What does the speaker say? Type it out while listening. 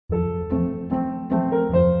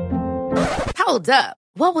Hold up.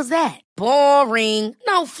 What was that? Boring.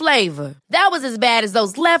 No flavor. That was as bad as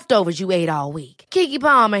those leftovers you ate all week. Keke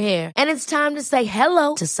Palmer here, and it's time to say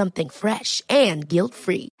hello to something fresh and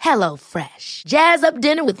guilt-free. Hello Fresh. Jazz up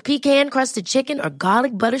dinner with pecan-crusted chicken or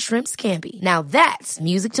garlic butter shrimp scampi. Now that's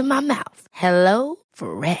music to my mouth. Hello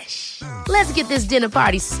Fresh. Let's get this dinner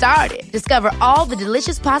party started. Discover all the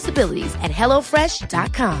delicious possibilities at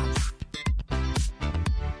hellofresh.com.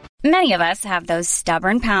 Many of us have those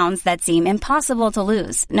stubborn pounds that seem impossible to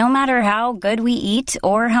lose, no matter how good we eat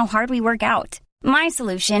or how hard we work out. My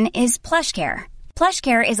solution is PlushCare.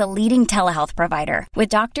 PlushCare is a leading telehealth provider with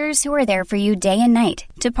doctors who are there for you day and night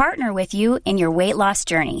to partner with you in your weight loss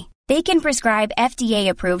journey. They can prescribe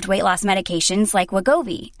FDA-approved weight loss medications like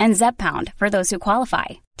Wegovy and Zepbound for those who qualify.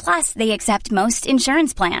 Plus, they accept most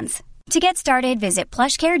insurance plans. To get started, visit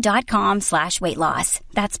plushcare.com/weightloss.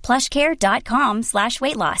 That's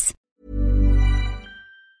plushcare.com/weightloss.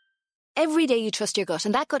 Every day you trust your gut,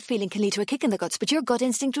 and that gut feeling can lead to a kick in the guts, but your gut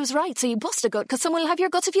instinct was right, so you bust a gut because someone will have your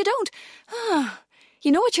guts if you don't.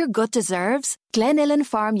 You know what your gut deserves? Glenillan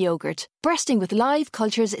Farm Yoghurt. Bursting with live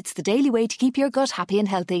cultures, it's the daily way to keep your gut happy and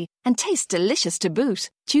healthy. And tastes delicious to boot.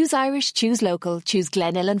 Choose Irish, choose local, choose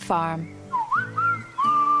Glenillan Farm.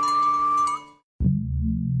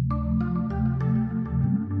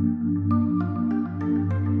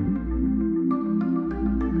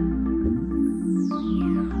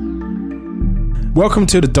 Welcome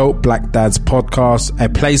to the Dope Black Dads podcast, a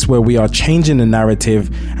place where we are changing the narrative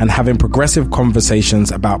and having progressive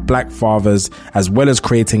conversations about black fathers, as well as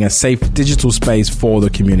creating a safe digital space for the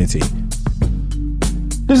community.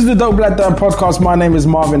 This is the Dope Black Dad podcast. My name is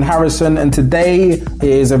Marvin Harrison, and today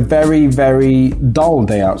is a very, very dull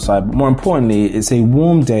day outside. But more importantly, it's a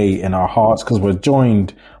warm day in our hearts because we're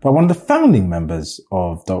joined by one of the founding members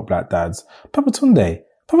of Dope Black Dads, Papatunde.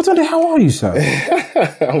 Papatunde, how are you, sir?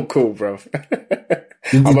 I'm cool, bro.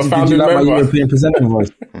 I'm a founding member. My European presenting voice?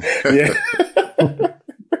 Yeah.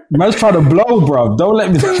 Man's trying to blow, bro. Don't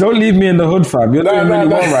leave me in the hood, fam. You're doing really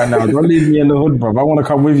well right now. Don't leave me in the hood, bro. I want to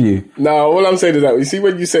come with you. No, all I'm saying is that, you see,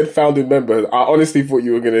 when you said founding member, I honestly thought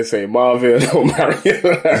you were going to say Marvin or Marion.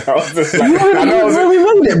 I was just like, we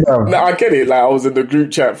made it, bro. No, I get it. Like, I was in the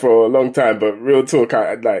group chat for a long time, but real talk,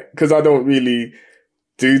 because I don't really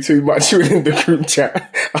do too much within the group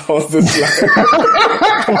chat. I was just like,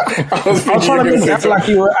 I was trying to make it like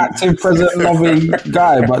you were an active, present, loving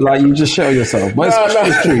guy, but like you just show yourself. But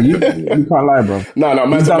it's true. You can't lie, bro. No,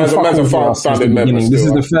 man's a founding member. This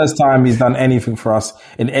is the first time he's done anything for us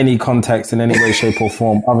in any context, in any way, shape, or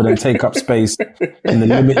form, other than take up space in the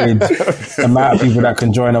limited amount of people that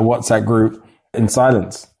can join a WhatsApp group in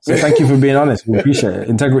silence. So thank you for being honest. We appreciate it.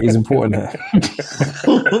 Integrity is important here.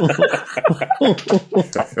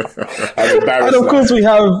 And of course we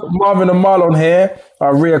have Marvin and Marlon here,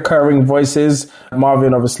 our reoccurring voices.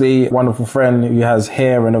 Marvin, obviously, wonderful friend who has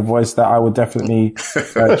hair and a voice that I would definitely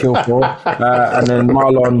kill for. And then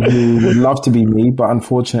Marlon, who would love to be me, but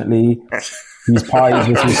unfortunately his pie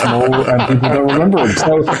is too small and people don't remember him.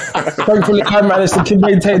 So thankfully I managed to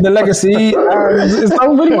maintain the legacy and it's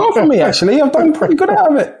done really well for me, actually. I've done pretty good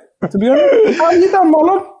out of it, to be honest. How have you done,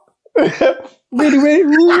 Marlon? Really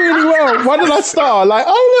well. Why did I start? Like,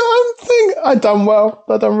 I think I done well.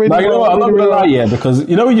 I done really well. You know what? I'm not going to lie, yeah, because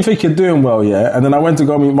you know when you think you're doing well, yeah, and then I went to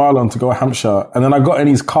go meet Marlon to go to Hampshire, and then I got in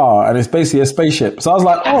his car, and it's basically a spaceship. So I was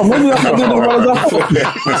like, oh, maybe I'm not doing as well as I thought.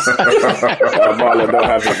 Marlon don't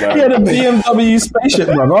have it, man. He had a BMW spaceship,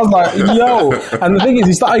 bro. I was like, yo. And the thing is,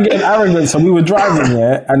 he started getting arrogant, so we were driving,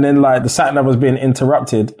 yeah, and then like the sat-nav was being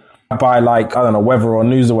interrupted by like, I don't know, weather or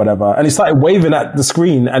news or whatever. And it started waving at the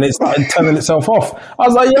screen and it started turning itself off. I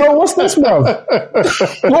was like, yo, what's this, bro?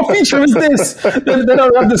 What feature is this? They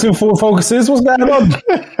don't have this in full focuses. What's going on?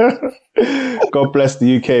 God bless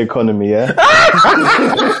the UK economy, yeah?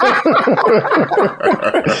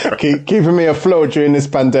 Keeping me afloat during this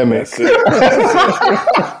pandemic. Do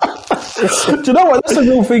you know what? That's a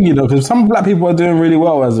real thing, you know, because some black people are doing really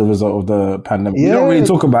well as a result of the pandemic. Yeah. You don't really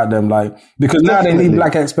talk about them, like, because now they need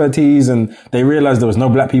black expertise and they realize there was no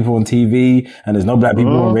black people on TV and there's no black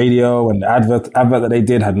people on radio, and the advert that they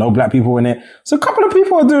did had no black people in it. So a couple of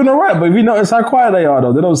people are doing all right, but if you notice how quiet they are,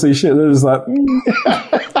 though, they don't say shit. They're just like,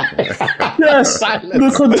 yes,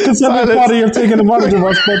 the Conservative Party have taken advantage of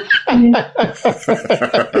us, but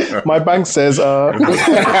my bank says, how has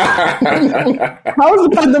the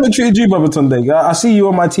pandemic treated you, Babatunde? I see you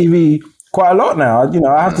on my TV quite a lot now. You know,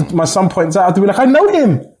 I have to, my son points out, I have to be like, I know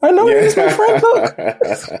him. He's my friend, look.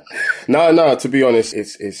 No, to be honest,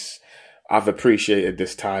 it's, I've appreciated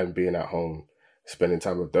this time being at home, spending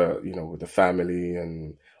time with the family,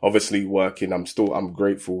 and obviously working. I'm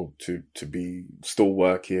grateful to be still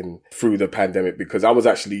working through the pandemic, because I was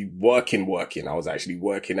actually working. I was actually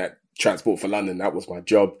working at Transport for London. That was my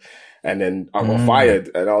job. And then I got fired,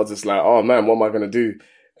 and I was just like, oh man, what am I going to do?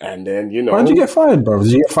 And then, Why did you get fired, bro?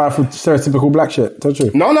 Did you get fired for stereotypical black shit? Don't you?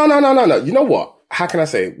 No. You know what? How can I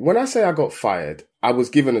say? When I say I got fired, I was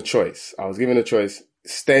given a choice.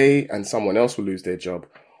 Stay and someone else will lose their job,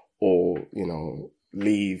 or,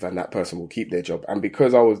 leave and that person will keep their job. And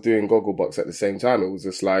because I was doing Gogglebox at the same time, it was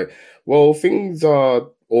just like, well, things are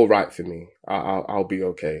all right for me. I'll be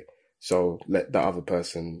okay. So let the other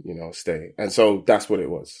person, stay. And so that's what it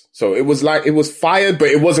was. So it was like, it was fired, but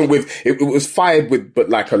it wasn't it was fired with, but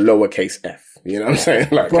like a lowercase f. You know what I'm saying?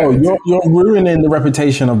 Like, bro, you're ruining the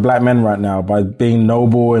reputation of black men right now by being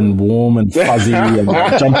noble and warm and fuzzy and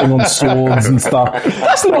jumping on swords and stuff.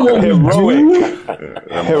 That's not what heroic.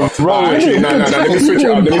 Actually, no. Let me switch it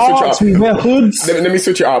up. Let me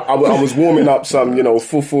switch it up. I was warming up some,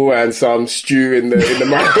 fufu and some stew in the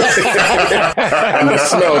mouth. And the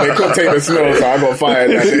smell, they couldn't take the smell, so I got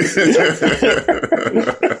fired.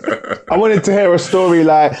 I wanted to hear a story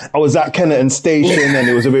like I was at Kennerton Station and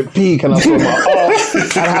it was a bit peak and I saw my arse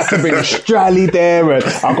and I had to bring a Strally there and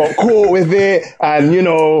I got caught with it and,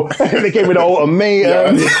 they gave me the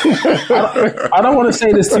ultimatum. I don't want to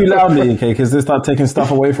say this too loudly, okay, because they start taking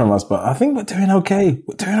stuff away from us, but I think we're doing okay.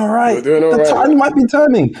 We're doing all right. The tide might be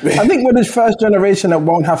turning. I think we're the first generation that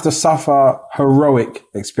won't have to suffer heroic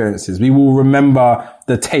experiences. We will remember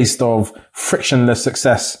the taste of frictionless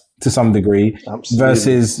success to some degree. Absolutely.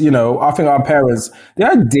 Versus, I think our parents, the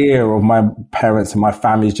idea of my parents and my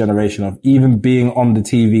family's generation of even being on the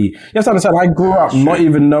TV. You have to understand, I grew up not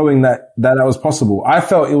even knowing that was possible. I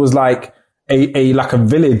felt it was like a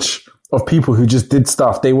village of people who just did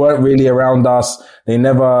stuff. They weren't really around us. They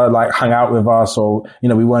never hung out with us, or,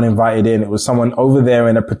 we weren't invited in. It was someone over there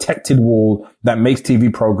in a protected wall that makes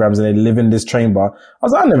TV programs and they live in this chamber. I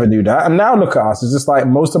was like, I never knew that. And now look at us. It's just like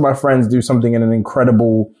most of my friends do something in an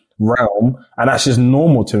incredible realm, and that's just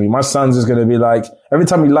normal to me. My son's just going to be like, every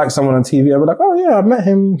time he likes someone on TV, I'll be like, oh yeah, I met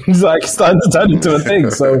him. He's like starting to turn into a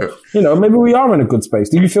thing. So, maybe we are in a good space.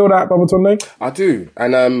 Do you feel that, Babatunde? I do.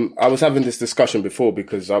 And I was having this discussion before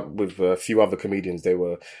because with a few other comedians, they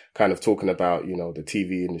were kind of talking about, the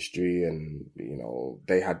TV industry and,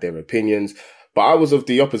 they had their opinions. But I was of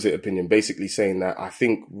the opposite opinion, basically saying that I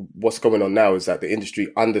think what's going on now is that the industry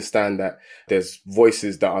understand that there's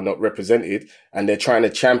voices that are not represented and they're trying to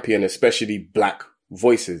champion especially black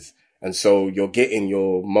voices. And so you're getting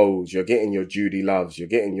your Mo's, you're getting your Judy Loves, you're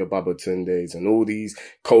getting your Babatundes and all these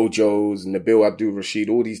Kojos and Nabil Abdul Rashid,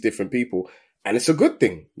 all these different people. And it's a good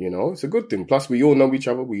thing, it's a good thing. Plus we all know each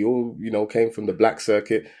other. We all, came from the black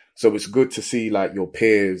circuit. So it's good to see your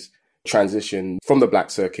peers transition from the black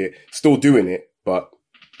circuit, still doing it, but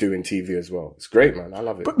doing TV as well. It's great, man. I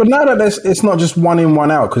love it. But now that it's not just one in, one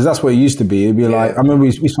out, because that's what it used to be. It'd be like, I remember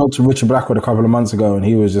we spoke to Richard Blackwood a couple of months ago and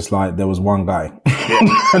he was just like, there was one guy.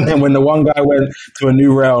 And then when the one guy went to a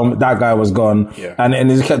new realm, that guy was gone. Yeah. And it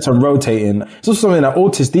just kept on rotating. It's also something that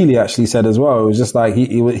Otis Dealey actually said as well. It was just like,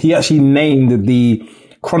 he actually named the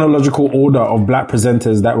chronological order of black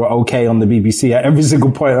presenters that were okay on the BBC at every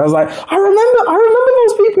single point. I was like, I remember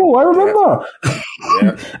those people. I remember.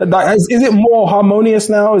 Yeah. Is it more harmonious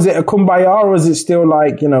now? Is it a kumbaya, or is it still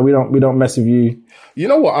like, we don't mess with you? You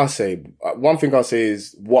know what I'll say? One thing I'll say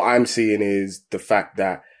is what I'm seeing is the fact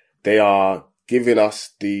that they are giving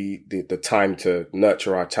us the time to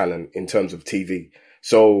nurture our talent in terms of TV.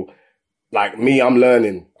 So like me,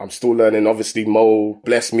 I'm still learning. Obviously, Mo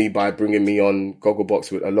blessed me by bringing me on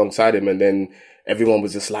Gogglebox alongside him. And then everyone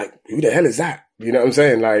was just like, who the hell is that? You know what I'm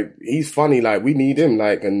saying? Like, he's funny. Like, we need him.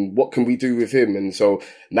 Like, and what can we do with him? And so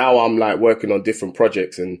now I'm working on different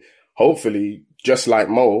projects, and hopefully, just like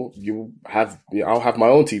Mo, I'll have my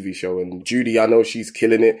own TV show. And Judy, I know she's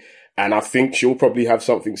killing it. And I think she'll probably have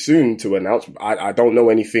something soon to announce. I don't know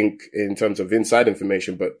anything in terms of inside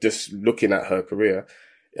information, but just looking at her career,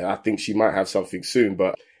 I think she might have something soon.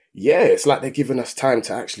 But yeah, it's like they're giving us time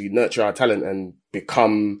to actually nurture our talent and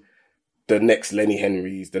become the next Lenny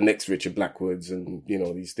Henrys, the next Richard Blackwoods, and,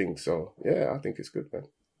 these things. So yeah, I think it's good, man.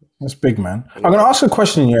 That's big, man. I'm going to ask a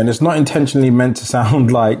question here, and it's not intentionally meant to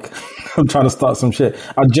sound like I'm trying to start some shit.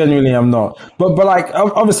 I genuinely am not. But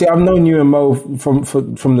obviously, I've known you and Mo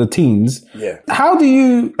from the teens. Yeah. How do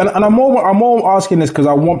you? And I'm more asking this because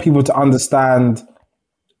I want people to understand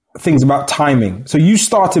things about timing. So you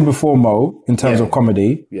started before Mo in terms of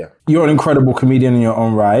comedy. Yeah. You're an incredible comedian in your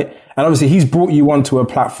own right. And obviously he's brought you onto a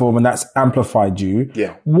platform and that's amplified you.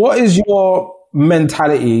 Yeah. What is your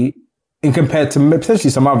mentality in compared to potentially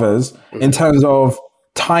some others in terms of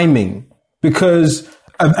timing? Because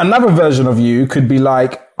another version of you could be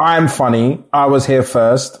like, I'm funny. I was here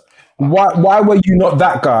first. Why were you not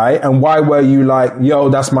that guy? And why were you like, yo,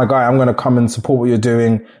 that's my guy. I'm going to come and support what you're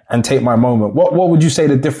doing and take my moment. What would you say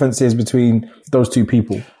the difference is between those two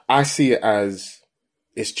people? I see it as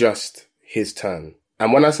it's just his turn.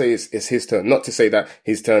 And when I say it's his turn, not to say that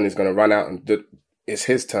his turn is going to run out and it's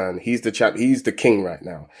his turn. He's the chap. He's the king right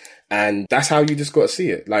now. And that's how you just got to see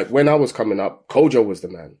it. Like when I was coming up, Kojo was the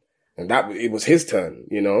man. And it was his turn,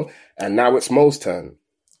 you know, and now it's Mo's turn.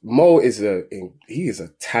 Mo is he is a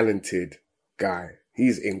talented guy.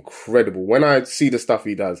 He's incredible. When I see the stuff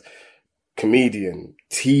he does, comedian,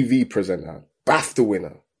 TV presenter, BAFTA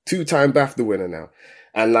winner, 2-time BAFTA winner now.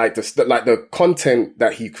 And like the content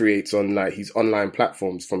that he creates on like his online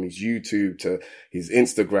platforms, from his YouTube to his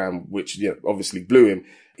Instagram, which obviously blew him.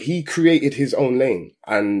 He created his own lane.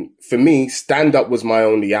 And for me, stand-up was my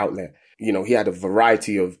only outlet. You know, he had a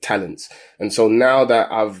variety of talents. And so now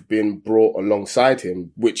that I've been brought alongside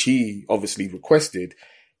him, which he obviously requested,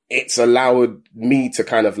 it's allowed me to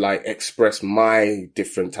kind of like express my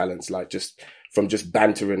different talents, like just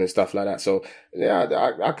bantering and stuff like that. So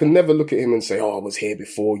yeah, I can never look at him and say, oh, I was here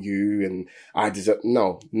before you and I deserve.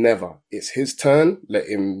 No, never. It's his turn. Let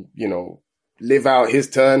him, live out his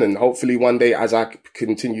turn. And hopefully one day, as I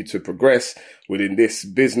continue to progress within this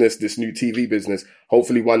business, this new TV business,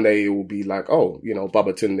 hopefully one day it will be like, oh,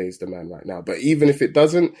 Baba Tunde is the man right now. But even if it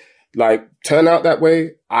doesn't like turn out that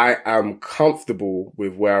way, I am comfortable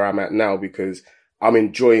with where I'm at now because I'm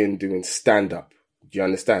enjoying doing stand up. Do you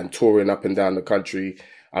understand? Touring up and down the country.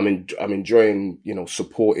 I'm enjoying,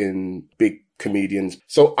 supporting big comedians.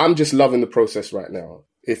 So I'm just loving the process right now.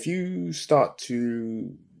 If you start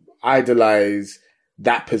to idolize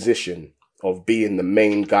that position of being the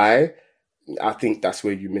main guy, I think that's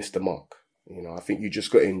where you miss the mark. I think you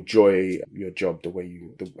just got to enjoy your job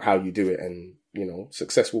how you do it, and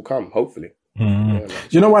success will come, hopefully. Do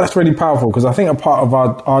you know why that's really powerful? Because I think a part of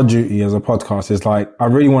our duty as a podcast is like, I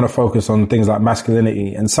really want to focus on things like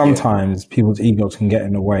masculinity, and sometimes people's egos can get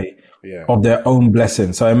in the way of their own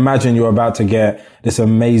blessing. So imagine you're about to get this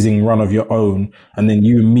amazing run of your own, and then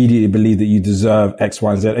you immediately believe that you deserve X,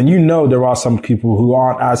 Y, and Z. And there are some people who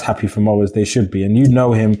aren't as happy for Mo as they should be. And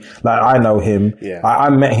him, like I know him. Yeah. I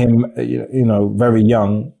met him, very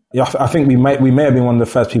young. I think we may have been one of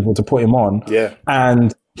the first people to put him on. Yeah.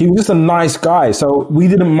 And he was just a nice guy. So we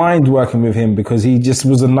didn't mind working with him because he just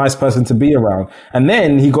was a nice person to be around. And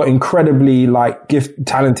then he got incredibly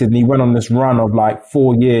talented, and he went on this run of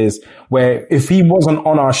 4 years where if he wasn't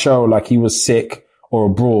on our show, like he was sick or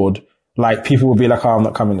abroad, like people would be like, oh, I'm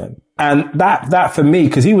not coming in. And that for me,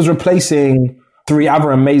 because he was replacing 3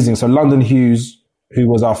 other amazing. So London Hughes, who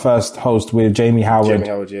was our first host with Jamie Howard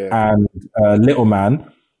and Little Man.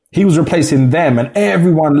 He was replacing them and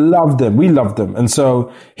everyone loved them. We loved them. And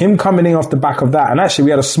so him coming in off the back of that, and actually we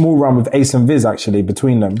had a small run with Ace and Viz actually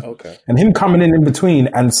between them. Okay. And him coming in between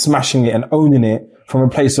and smashing it and owning it from a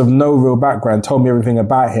place of no real background told me everything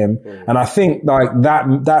about him. And I think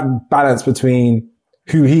that balance between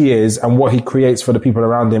who he is and what he creates for the people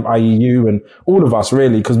around him, i.e. you and all of us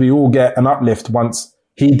really, because we all get an uplift once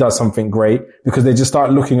he does something great, because they just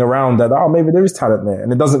start looking around that, oh, maybe there is talent there.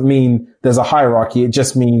 And it doesn't mean there's a hierarchy. It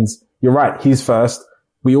just means you're right. He's first.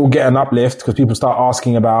 We all get an uplift because people start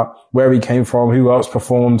asking about where he came from, who else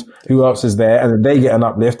performed, who else is there, and then they get an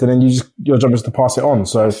uplift, and then your job is to pass it on.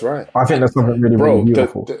 So that's right. I think that's something really, really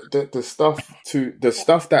beautiful. The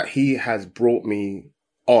stuff that he has brought me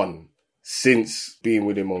on since being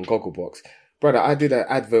with him on Gogglebox, brother, I did an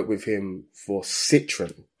advert with him for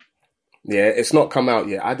Citron. Yeah, it's not come out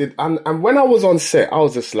yet. I did, and when I was on set, I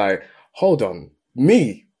was just like, hold on,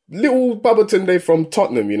 me, little Baba Tunde from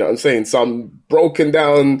Tottenham, you know what I'm saying? Some broken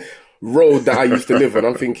down road that I used to live on.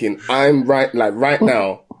 I'm thinking, right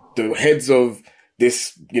now, the heads of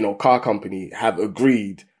this, car company have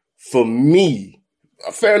agreed for me.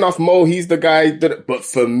 Fair enough, Mo, he's the guy, but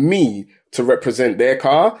for me to represent their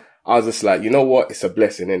car, I was just like, you know what? It's a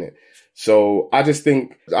blessing, innit? So I just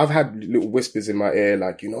think I've had little whispers in my ear,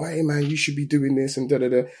 like, hey man, you should be doing this and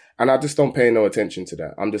da-da-da. And I just don't pay no attention to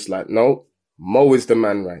that. I'm just like, no, Mo is the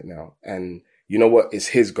man right now. And you know what? It's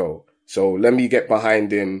his goal. So let me get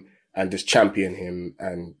behind him and just champion him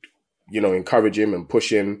and, encourage him and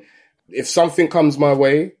push him. If something comes my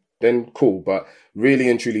way, then cool. But really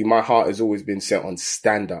and truly, my heart has always been set on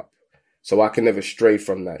stand up. So I can never stray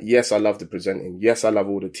from that. Yes, I love the presenting. Yes, I love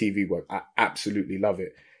all the TV work. I absolutely love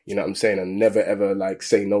it. You know what I'm saying? And never ever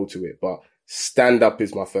say no to it. But stand up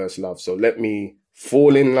is my first love. So let me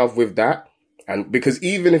fall in love with that. And because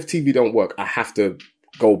even if TV don't work, I have to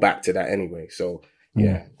go back to that anyway. So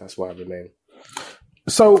yeah, that's why I remain.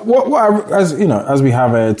 So as you know, as we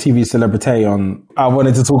have a TV celebrity on, I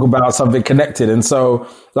wanted to talk about something connected. And so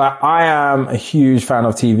like, I am a huge fan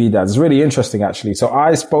of TV dads. It's really interesting, actually. So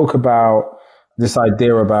I spoke about this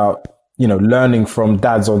idea about, you know, learning from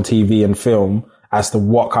dads on TV and film as to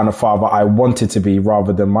what kind of father I wanted to be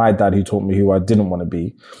rather than my dad who taught me who I didn't want to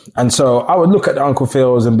be. And so I would look at Uncle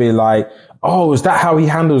Phil's and be like, oh, is that how he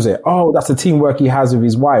handles it? Oh, that's the teamwork he has with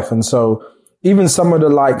his wife. And so even some of the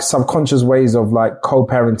like subconscious ways of like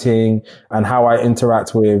co-parenting and how I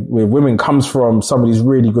interact with women comes from some of these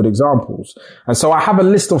really good examples. And so I have a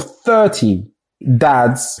list of 30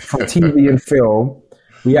 dads from TV and film.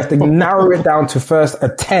 We have to narrow it down to first a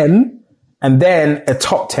 10 and then a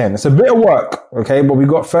top 10. It's a bit of work, okay? But we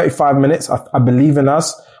got 35 minutes. I believe in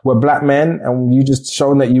us. We're black men, and you just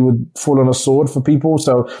shown that you would fall on a sword for people.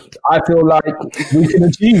 So I feel like we can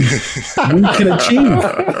achieve. We can achieve.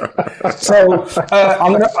 So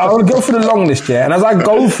I'm gonna go through the long list, yeah. And as I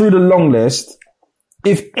go through the long list,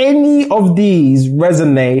 if any of these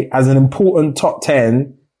resonate as an important top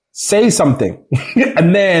 10, say something,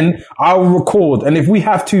 and then I'll record. And if we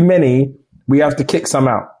have too many, we have to kick some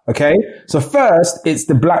out. Okay. So first, it's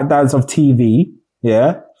the black dads of TV.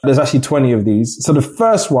 Yeah. There's actually 20 of these. So the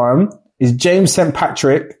first one is James St.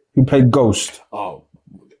 Patrick, who played Ghost. Oh,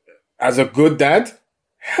 as a good dad?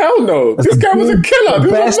 Hell no. This guy was a killer. He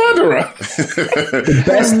was a murderer. The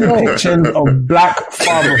best depiction of black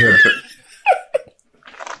fatherhood.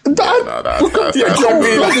 Murderer,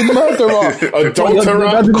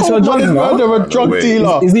 adulterer, murderer, drug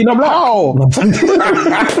dealer. Is he not black? How?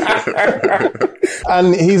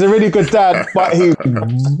 And he's a really good dad, but he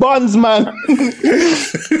buns, man.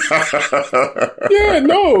 Yeah,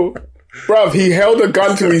 no. Bruv, he held a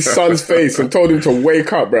gun to his son's face and told him to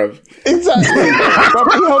wake up, bruv. Exactly.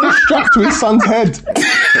 Bruv, he held a strap to his son's head.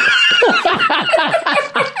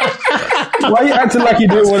 Why are you acting like you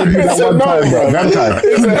didn't want to do that one time, bro? One time.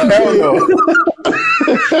 It's a hell no.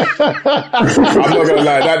 I'm not gonna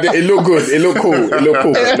lie, it looked good. It looked cool. But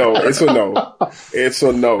no, it's a no. It's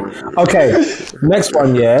a no. Okay, next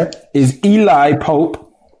one, yeah, is Eli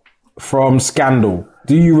Pope from Scandal.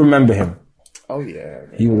 Do you remember him? Oh yeah,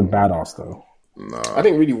 man. He was a badass though. No, I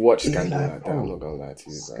didn't really watch Scandal like that. I'm not gonna lie to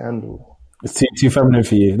you. Bro. Scandal. It's too feminine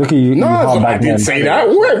for you. Look at you. No, I didn't say that.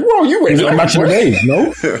 Whoa, you went. Is it a match of the days?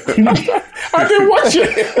 No, I didn't watch it.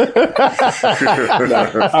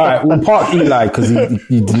 All right, we'll park Eli because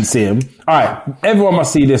you didn't see him. All right, everyone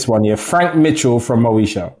must see this one. Yeah, Frank Mitchell from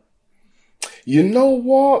Moesha. You know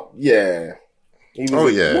what? Yeah. He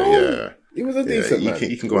was yeah. He was a decent man.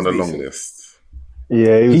 You can go on the long list.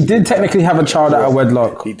 Yeah, he did technically have a child out of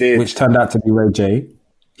wedlock. He did, which turned out to be Ray J.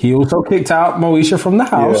 He also kicked out Moesha from the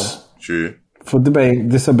house. Yeah. True. For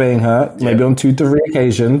disobeying her, maybe on 2 to 3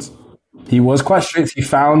 occasions. He was quite strict. He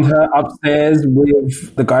found her upstairs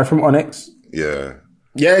with the guy from Onyx. Yeah.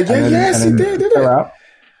 Yes, he did it?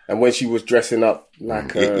 And when she was dressing up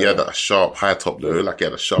like he had that sharp high top though, like he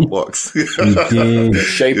had a sharp box. He did. The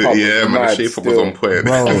shape up, the shape up was on point.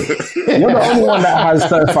 Bro, you're the only one that has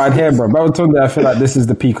certified hair, bro. But I feel like this is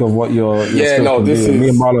the peak of what you're this is... Me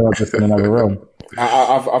and Marlon are just in another realm.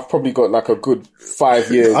 I've probably got like a good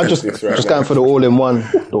 5 years. I'm just going for the all-in-one,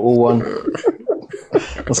 the all-one.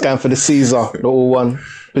 I'm going for the Caesar, the all-one.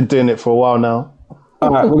 Been doing it for a while now. All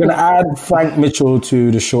right, we're going to add Frank Mitchell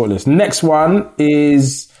to the shortlist. Next one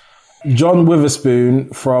is John Witherspoon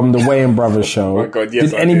from the Wayans Brothers show. Oh my God, yes,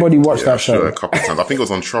 did anybody watch that show? Sure, a couple of times. I think it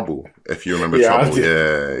was on Trouble, if you remember Trouble.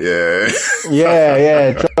 Yeah,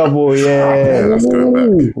 Trouble, yeah. That's going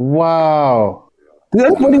back. Wow. Did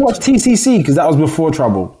anybody watch TCC? Because that was before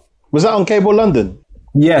Trouble. Was that on Cable London?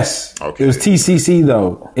 Yes. Okay. It was TCC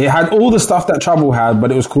though. It had all the stuff that Trouble had, but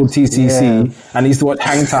it was called TCC. Yeah. And I used to watch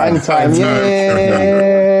Hang Time.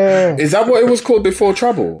 Yeah. Is that what it was called before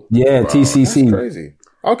Trouble? Yeah, wow, TCC. That's crazy.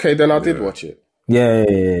 Okay, then I did watch it.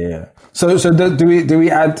 Yeah. So do we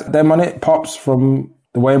add them on it? Pops from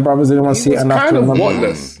the Wayans Brothers. Did anyone see it enough? Kind of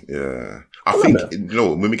whatless. Yeah. I think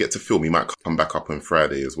when we get to film, he might come back up on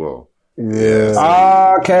Friday as well.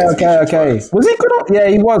 Yeah. Okay. Was he good? Yeah,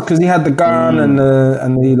 he was because he had the gun and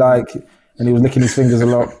he was licking his fingers a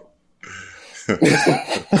lot.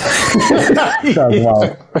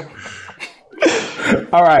 Wow.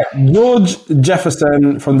 All right, George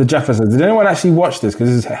Jefferson from the Jeffersons. Did anyone actually watch this?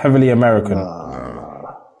 Because it's heavily American.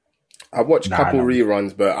 I watched a couple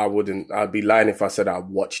reruns, but I'd be lying if I said I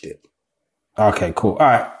watched it. Okay, cool. All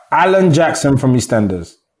right, Alan Jackson from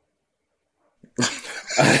EastEnders.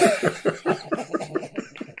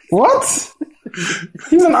 What?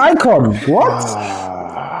 He's an icon. What?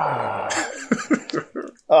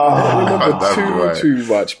 I don't remember too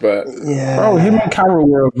much, but Yeah. Bro, him and Carol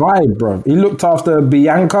were a vibe, bro. He looked after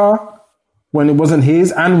Bianca when it wasn't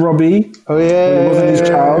his, and Robbie Oh, when it wasn't his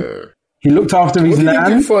child. He looked after his what did he do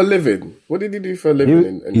nan. for a living? What did he do for a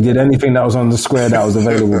living? He did anything that was on the square that was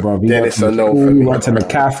available, bro. He Dennis, worked in the I know school, for he me, worked in the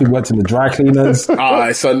cafe, he worked in the dry cleaners.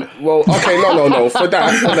 Son. Well, okay, no. For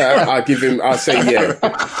that, I'll say yeah. For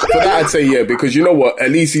that, I'd say yeah, because you know what?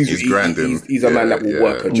 At least he's grinding. He's a man that will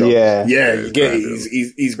work a job. Yeah. You get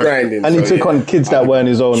it. He's grinding. And he took on kids that weren't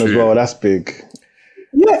his own as well. That's big.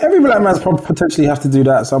 Yeah, every black man's probably potentially have to do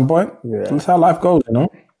that at some point. Yeah. That's how life goes, you know?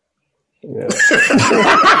 Yeah.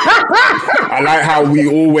 I like how we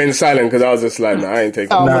all went silent because I was just like, I ain't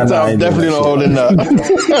taking I'm definitely not holding that.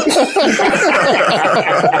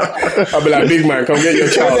 I'll be like, big man, come get your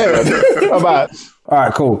child. Man. About. All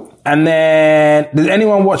right, cool. And then, did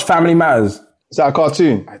anyone watch Family Matters? Is that a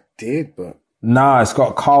cartoon? I did, but Nah, it's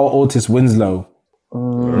got Carl Otis Winslow.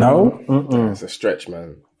 No? it's a stretch,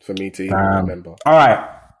 man, for me to even remember. All right.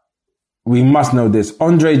 We must know this.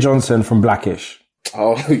 Andre Johnson from Blackish.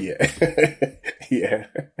 Oh, yeah. Yeah.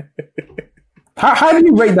 How do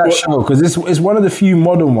you rate that show? Because it's one of the few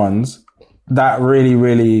modern ones that really,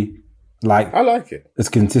 really, like, I like it. it's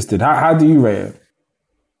consistent. How do you rate it?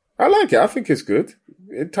 I like it. I think it's good.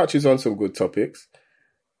 It touches on some good topics.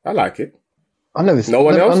 I like it. I've never No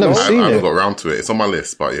one else? I've never No? seen I haven't it. got around to it. It's on my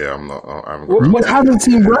list, but yeah, I haven't got around What to it. haven't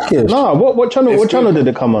seen Blackish? No, what channel? What channel did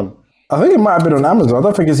it come on? I think it might have been on Amazon. I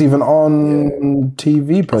don't think it's even on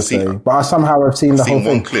TV per se. But I somehow have seen the I've whole seen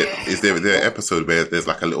one thing. clip. Is there an episode where there's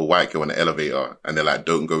like a little white girl in the elevator, and they're like,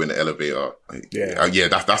 "Don't go in the elevator." Yeah.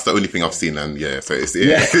 That's the only thing I've seen, and so it's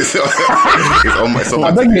on my.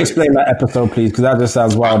 I beg you explain that episode, please, because that just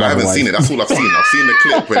sounds wild. I haven't seen it. That's all I've seen. I've seen the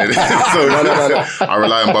clip. When it, so I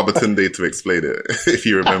rely on Babatunde to explain it if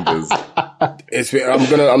he remembers.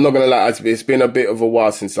 I'm not gonna lie. It's been a bit of a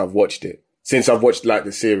while since I've watched it. Since I've watched like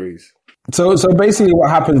the series. So basically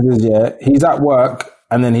what happens is, he's at work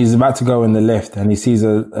and then he's about to go in the lift and he sees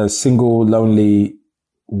a single lonely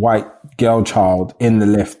white girl child in the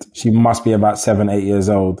lift. She must be about 7-8 years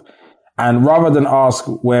old. And rather than ask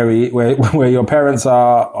where your parents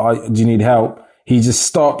are, do you need help? He just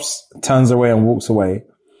stops, turns away and walks away.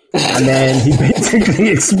 And then he basically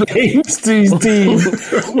explains to his team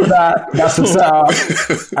that that's a setup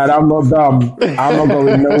and I'm not dumb. I'm not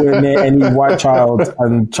going nowhere near any white child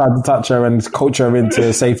and try to touch her and coach her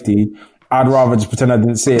into safety. I'd rather just pretend I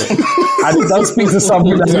didn't see it. And it does speak to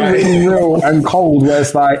something that's really real and cold, where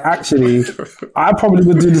it's like, actually, I probably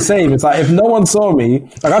would do the same. It's like, if no one saw me,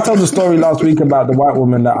 like I told the story last week about the white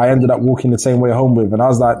woman that I ended up walking the same way home with. And I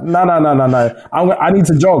was like, no. I need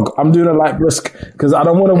to jog. I'm doing a light brisk because I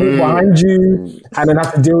don't want to walk behind you and then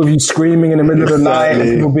have to deal with you screaming in the middle of the night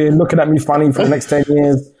and people looking at me funny for the next 10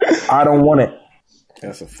 years. I don't want it.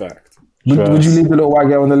 That's a fact. Would you leave the little white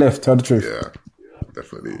girl on the lift? Tell the truth. Yeah,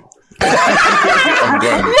 definitely. I'm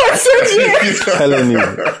gone. Telling you,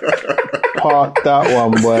 park that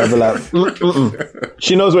one, boy. I'll be like,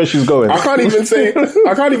 She knows where she's going. I can't even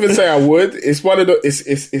say I would. It's one of the it's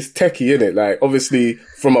techie, innit? Like obviously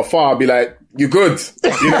from afar, I'd be like, "You good?" You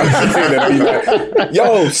know what I'm saying? I'd be like,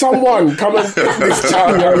 "Yo, someone come and pick this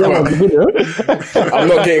child up." I'm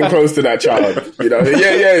not getting close to that child. You know?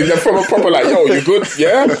 Yeah. From a proper like, "Yo, you good?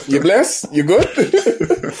 Yeah, you blessed? You good?"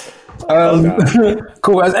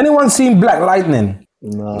 Cool. Has anyone seen Black Lightning?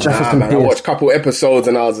 No. Man, I watched a couple episodes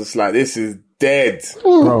and I was just like, "This is dead."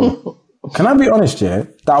 Bro, can I be honest, that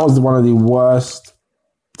was one of the worst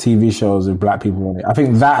TV shows with black people on it. I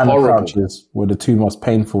think that and The Crouches were the two most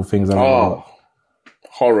painful things I've ever watched.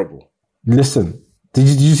 Horrible. Listen, did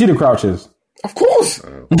you see The Crouches? Of course.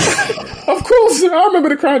 Of course. I remember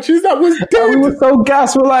The Crouches. That was dead. We were so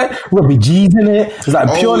gassed. We're like, Robbie G's in it. It's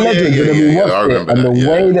like pure legend. And then we watched it. And the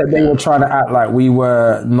way that they were trying to act like we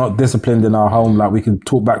were not disciplined in our home, like we could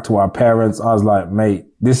talk back to our parents. I was like, mate,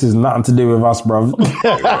 this is nothing to do with us, bro.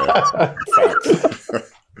 I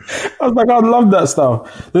was like, I love that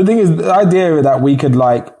stuff. The thing is, the idea that we could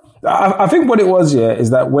I think what it was,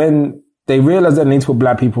 is that when they realized they need to put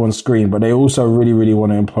black people on screen, but they also really, really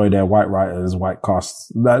want to employ their white writers, white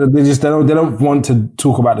casts. They don't want to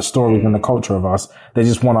talk about the stories and the culture of us. They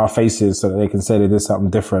just want our faces so that they can say they did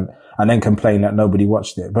something different and then complain that nobody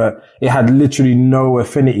watched it. But it had literally no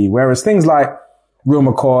affinity. Whereas things like Real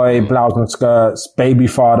McCoy, Blouse and Skirts, Baby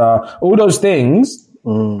Father, all those things,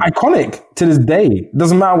 iconic to this day.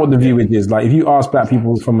 Doesn't matter what the viewage is. Like if you ask black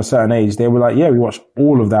people from a certain age, they were like, yeah, we watch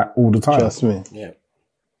all of that all the time. Trust me. Yeah.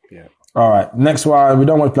 All right, next one. We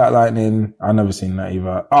don't watch Black Lightning. I've never seen that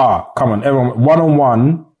either. Come on, everyone.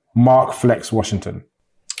 1-on-1, Mark Flex Washington.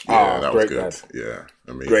 Yeah, that was great good. Dad. Yeah,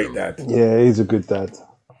 amazing. Great dad. Yeah, he's a good dad.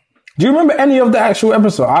 Do you remember any of the actual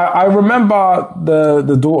episode? I remember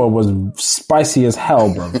the daughter was spicy as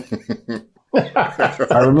hell, bro.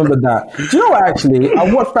 I remember that. Do you know what, actually?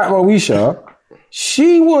 I watched back Moesha.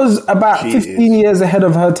 She was about 15 years ahead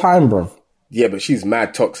of her time, bro. Yeah, but she's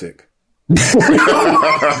mad toxic.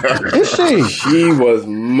 Is she? She was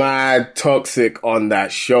mad toxic on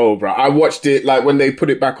that show, bro. I watched it like when they put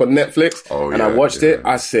it back on Netflix, and I watched it.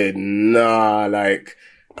 I said, nah, like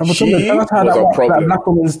she tell us how was a problem. That black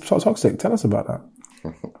woman's toxic. Tell us about that.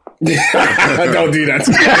 Don't do that.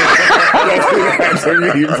 Don't do that to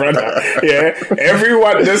me, brother. Yeah,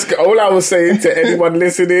 everyone. Just all I was saying to anyone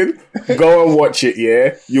listening, go and watch it.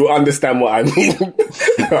 Yeah, you'll understand what I mean.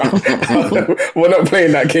 We're not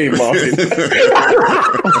playing that game, Marvin.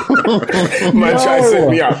 Man, try to set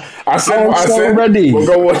me up. I said, ready. Well,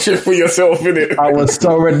 go watch it for yourself, innit? I was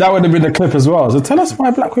so ready. That would have been the clip as well. So tell us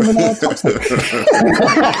why black women are toxic.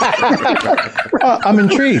 I'm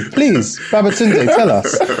intrigued. Please, Babatunde, tell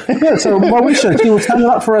us. Yeah, so Moesha, she was standing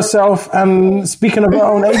up for herself and speaking of her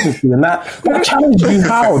own agency, and that challenged you.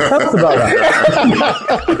 How? Tell us about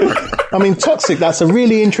that. I mean, toxic, that's a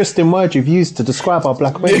really interesting word you've used to describe our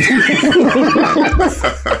black women.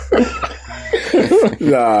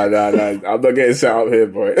 Nah. I'm not getting set up here,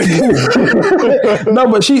 boy.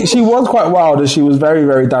 No, but she was quite wild and she was very,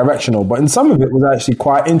 very directional. But in some of it was actually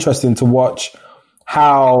quite interesting to watch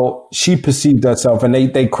how she perceived herself, and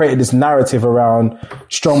they created this narrative around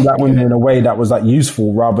strong black women in a way that was like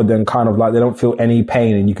useful, rather than kind of like they don't feel any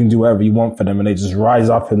pain and you can do whatever you want for them and they just rise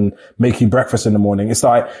up and make you breakfast in the morning. It's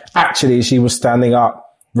like actually she was standing up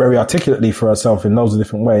very articulately for herself in loads of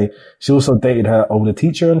different ways. She also dated her older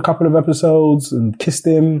teacher in a couple of episodes and kissed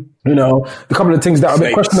him. You know, a couple of things that are a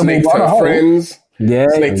bit questionable. Snaked her friends. Yeah.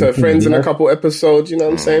 Snaked her friends in a couple episodes, you know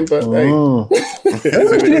what I'm saying? But hey. They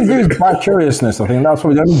didn't do it by curiousness. I think that's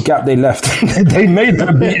probably the only gap they left. They made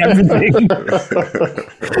her beat everything.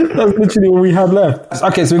 That's literally what we had left.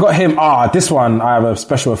 Okay, so we got him. This one I have a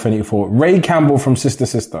special affinity for. Ray Campbell from Sister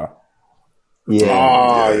Sister.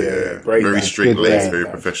 Yeah. Very straight laced, very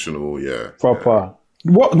professional. Yeah, proper.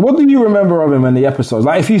 What do you remember of him in the episodes?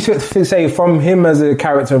 Like, if you say from him as a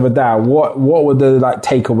character of a dad, what were the like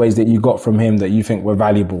takeaways that you got from him that you think were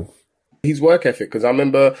valuable? His work ethic, because I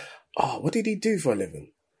remember, what did he do for a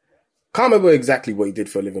living? Can't remember exactly what he did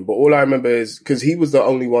for a living, but all I remember is because he was the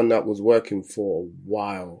only one that was working for a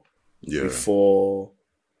while before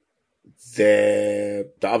the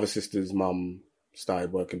other sister's mum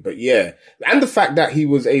started working. But yeah, and the fact that he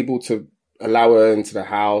was able to allow her into the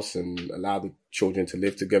house and allow the children to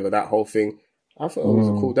live together, that whole thing, I thought he was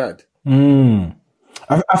a cool dad.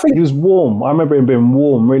 I think he was warm. I remember him being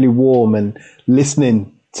warm, really warm, and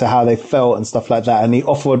listening to how they felt and stuff like that. And he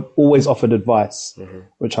always offered advice,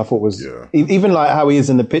 which I thought was even like how he is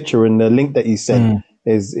in the picture and the link that he sent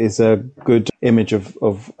is a good image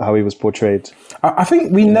of how he was portrayed. I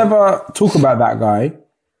think we never talk about that guy.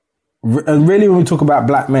 And really, when we talk about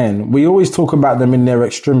black men, we always talk about them in their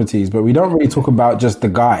extremities, but we don't really talk about just the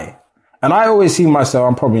guy. And I always see myself,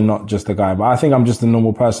 I'm probably not just a guy, but I think I'm just a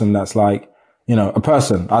normal person that's like, you know, a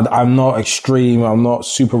person. I'm not extreme. I'm not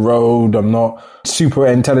super road. I'm not super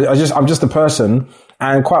intelligent. I'm just a person.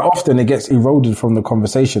 And quite often it gets eroded from the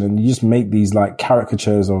conversation and you just make these like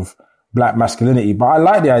caricatures of black masculinity. But I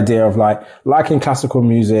like the idea of like liking classical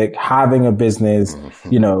music, having a business,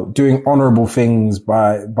 you know, doing honorable things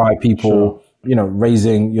by people, you know,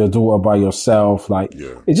 raising your daughter by yourself. Like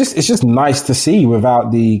it's just nice to see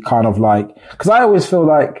without the kind of like, cause I always feel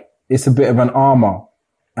like it's a bit of an armor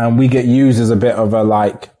and we get used as a bit of a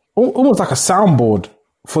like, almost like a soundboard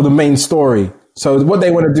for the main story. So what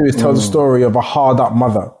they want to do is tell the story of a hard up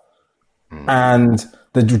mother and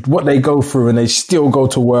what they go through, and they still go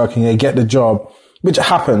to work and they get the job, which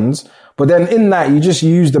happens. But then in that, you just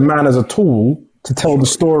use the man as a tool to tell the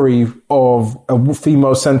story of a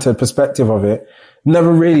female-centered perspective of it.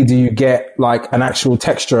 Never really do you get like an actual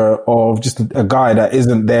texture of just a guy that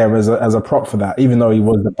isn't there as a prop for that, even though he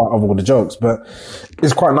was the butt of all the jokes. But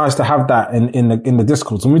it's quite nice to have that in the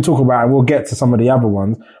discourse. When we talk about it, we'll get to some of the other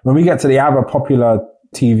ones. When we get to the other popular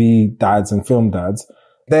TV dads and film dads,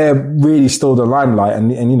 they're really still the limelight,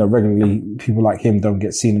 and you know, regularly people like him don't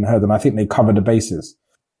get seen and heard, and I think they cover the bases.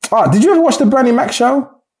 Did you ever watch the Bernie Mac show?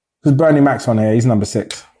 There's Bernie Mac's on here. He's number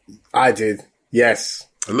 6. I did. Yes.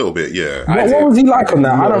 A little bit, yeah. What was he like on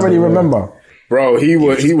that? I don't really remember. Bro, he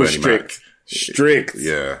was strict. Mac. Strict.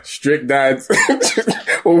 Yeah. Strict dads.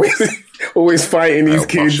 always fighting these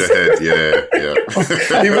kids. Your head.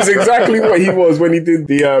 Yeah. He was exactly what he was when he did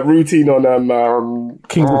the routine on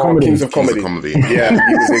Kings of Comedy. Yeah,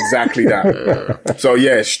 he was exactly that. So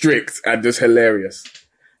yeah, strict and just hilarious.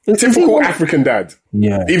 Typical African dad.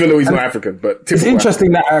 Yeah. Even though he's not African, but typical. It's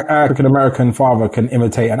interesting that an African-American father can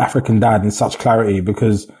imitate an African dad in such clarity,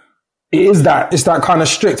 because it's that kind of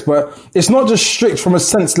strict, but it's not just strict from a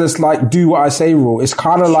senseless, like, do what I say rule. It's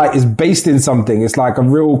kind of like, it's based in something. It's like a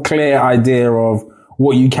real clear idea of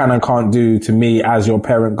what you can and can't do to me as your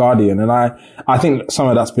parent guardian. And I think some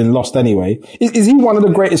of that's been lost anyway. Is he one of the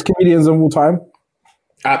greatest comedians of all time?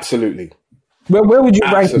 Absolutely. Where would you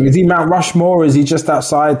rank him? Is he Mount Rushmore? Is he just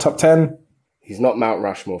outside top 10? He's not Mount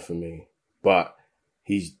Rushmore for me, but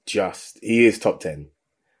he is top 10.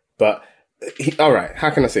 But all right, how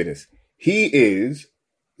can I say this? He is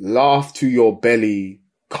laugh to your belly,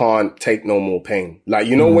 can't take no more pain. Like,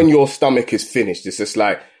 you know, when your stomach is finished, it's just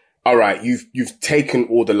like, all right, you've taken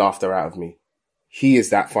all the laughter out of me. He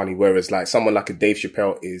is that funny. Whereas like someone like a Dave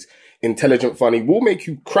Chappelle is intelligent, funny, will make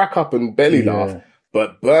you crack up and belly laugh.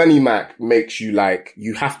 But Bernie Mac makes you like,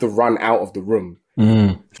 you have to run out of the room.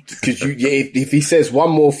 Because if he says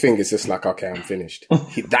one more thing, it's just like, okay, I'm finished.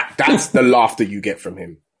 That's the laughter you get from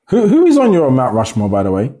him. Who is on your Mount Rushmore, by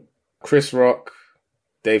the way? Chris Rock,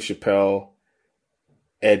 Dave Chappelle,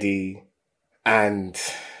 Eddie, and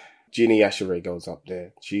Ginny Asheray goes up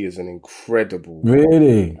there. She is an incredible...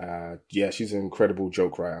 Really? Yeah, she's an incredible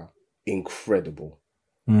joke writer. Incredible.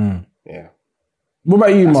 Yeah. What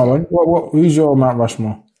about you, Marlon? Who's your Mount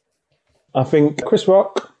Rushmore? I think Chris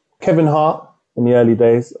Rock, Kevin Hart in the early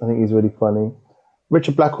days. I think he's really funny.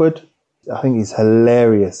 Richard Blackwood, I think he's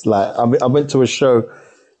hilarious. Like, I went to a show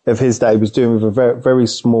of his that he was doing with a very, very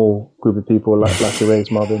small group of people, like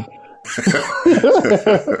Erase Marvin.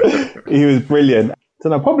 He was brilliant. So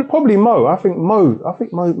no, probably Mo. I think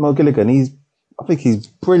Mo Gilligan. I think he's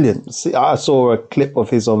brilliant. See, I saw a clip of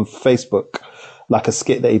his on Facebook, like a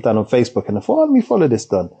skit that he'd done on Facebook, and I thought, let me follow this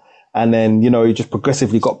done. And then, you know, he just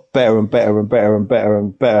progressively got better and better and better and better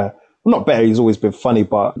and better. Well, not better, he's always been funny,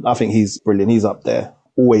 but I think he's brilliant. He's up there.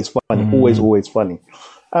 Always funny. Always funny.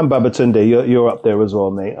 And Babatunde, you're up there as well,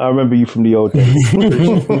 mate. I remember you from the old days.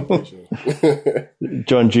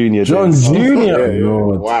 John Jr. John Jr. Yeah.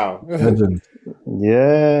 Wow. Legend.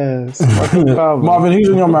 Yes. Marvin, who's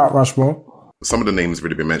on your Mount Rushmore? Some of the names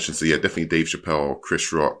already been mentioned. So yeah, definitely Dave Chappelle,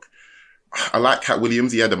 Chris Rock. I like Cat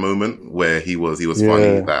Williams. He had a moment where he was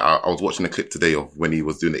funny. Like I was watching a clip today of when he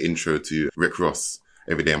was doing the intro to Rick Ross,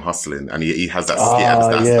 Every Day I'm Hustling, and he has that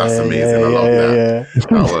skit. That's amazing. I love that.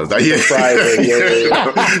 That was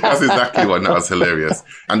that's exactly one. That was hilarious.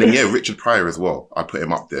 And then Richard Pryor as well. I put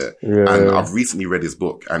him up there. And I've recently read his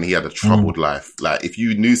book, and he had a troubled life. Like, if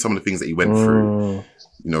you knew some of the things that he went through,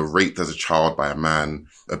 you know, raped as a child by a man,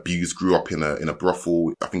 abused, grew up in a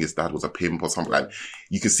brothel. I think his dad was a pimp or something. Like,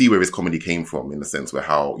 you can see where his comedy came from, in the sense where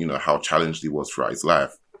how challenged he was throughout his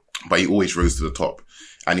life. But he always rose to the top.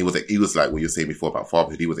 And he was like what you were saying before about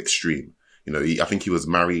fatherhood. He was extreme. You know, I think he was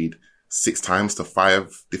married 6 times to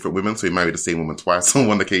 5 different women. So he married the same woman twice on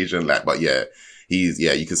one occasion. Like, but you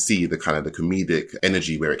can see the kind of the comedic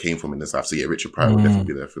energy where it came from in his life. So yeah, Richard Pryor would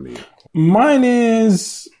definitely be there for me. Mine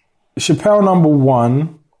is Chappelle number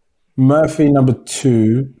 1, Murphy number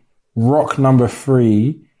 2, Rock number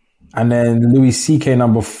 3, and then Louis C.K.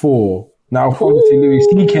 number 4. Now, obviously, Louis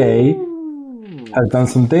C.K. has done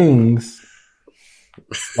some things.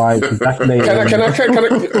 Like, can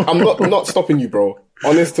I? I'm not stopping you, bro.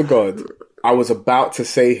 Honest to God, I was about to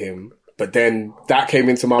say him, but then that came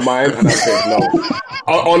into my mind, and I said no.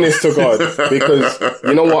 Honest to God, because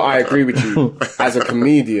you know what? I agree with you. As a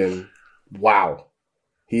comedian, wow,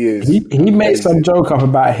 he is. He made some joke up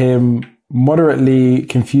about him moderately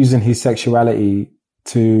confusing his sexuality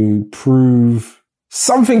to prove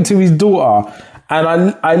something to his daughter. And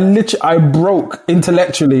I broke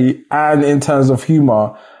intellectually and in terms of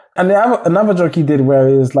humor. And another joke he did where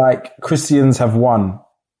he was like, Christians have won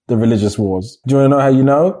the religious wars. Do you want to know how you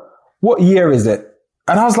know? What year is it?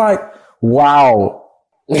 And I was like, wow.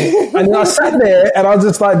 And I sat there and I was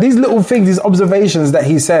just like, these little things, these observations that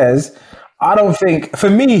he says, I don't think, for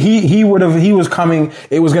me, it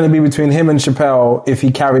was going to be between him and Chappelle if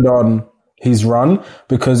he carried on his run,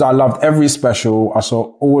 because I loved every special. I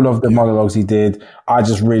saw all of the monologues he did. I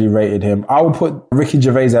just really rated him. I will put Ricky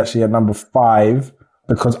Gervais actually at number 5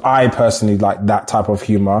 because I personally like that type of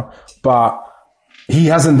humor, but he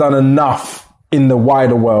hasn't done enough in the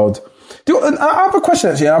wider world. I have a question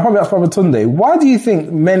actually, and I'll probably ask Babatunde. Why do you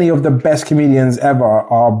think many of the best comedians ever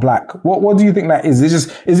are black? What do you think that is?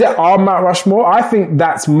 Is it our Mount Rushmore? I think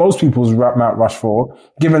that's most people's Mount Rushmore.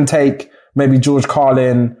 Give and take, maybe George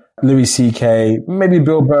Carlin, Louis C.K., maybe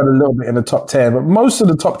Bill Burr a little bit in the top 10, but most of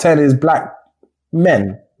the top 10 is black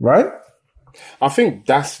men, right? I think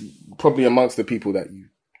that's probably amongst the people that you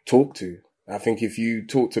talk to. I think if you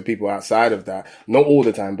talk to people outside of that, not all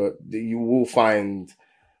the time, but you will find,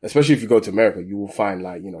 especially if you go to America, you will find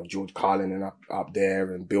like, you know, George Carlin and up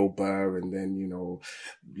there and Bill Burr and then, you know,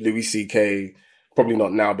 Louis C.K., probably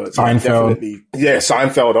not now, but Seinfeld. definitely. Yeah,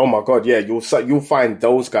 Seinfeld. Oh my God. Yeah. You'll find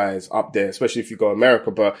those guys up there, especially if you go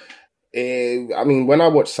America. But I mean, when I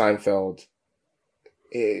watch Seinfeld,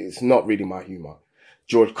 it's not really my humor.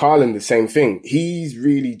 George Carlin, the same thing. He's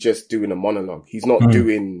really just doing a monologue. He's not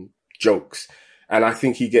doing jokes. And I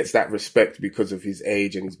think he gets that respect because of his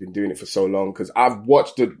age and he's been doing it for so long. Cause I've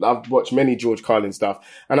watched many George Carlin stuff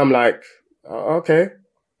and I'm like, okay.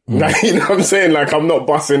 Like, you know what I'm saying? Like, I'm not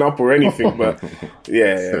busting up or anything, but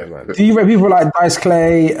yeah, man. Do you rate people like Dice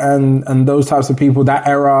Clay and those types of people, that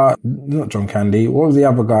era? Not John Candy. What was the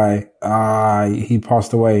other guy? He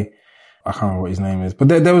passed away. I can't remember what his name is. But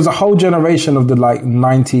there was a whole generation of the like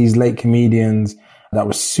 90s late comedians that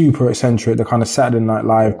was super eccentric, the kind of Saturday Night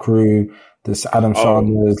Live crew, this Adam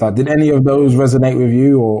Sandler's. Like, did any of those resonate with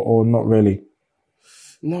you or not really?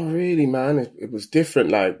 Not really, man. It was different.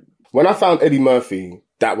 Like, when I found Eddie Murphy,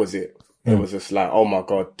 that was it. It was just like, oh my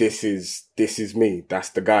God, this is me. That's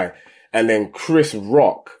the guy. And then Chris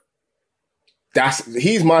Rock,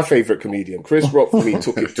 he's my favorite comedian. Chris Rock for me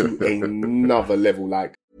took it to another level.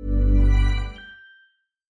 Like,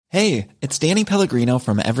 Hey, it's Danny Pellegrino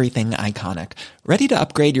from Everything Iconic. Ready to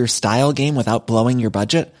upgrade your style game without blowing your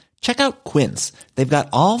budget? Check out Quince. They've got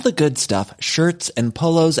all the good stuff, shirts and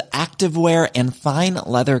polos, activewear, and fine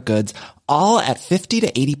leather goods, all at 50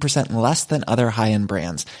 to 80% less than other high-end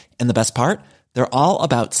brands. And the best part? They're all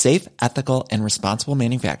about safe, ethical, and responsible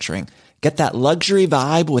manufacturing. Get that luxury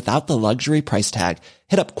vibe without the luxury price tag.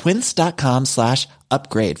 Hit up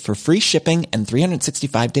quince.com/upgrade for free shipping and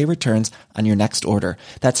 365-day returns on your next order.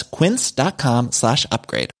 That's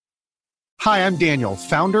quince.com/upgrade. Hi, I'm Daniel,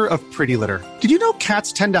 founder of Pretty Litter. Did you know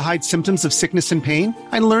cats tend to hide symptoms of sickness and pain?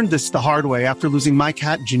 I learned this the hard way after losing my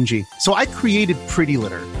cat, Gingy. So I created Pretty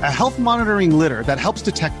Litter, a health monitoring litter that helps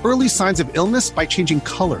detect early signs of illness by changing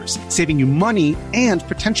colors, saving you money and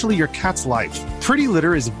potentially your cat's life. Pretty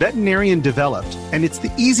Litter is veterinarian developed, and it's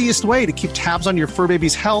the easiest way to keep tabs on your fur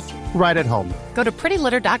baby's health right at home. Go to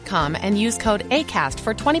prettylitter.com and use code ACAST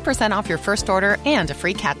for 20% off your first order and a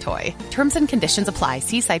free cat toy. Terms and conditions apply.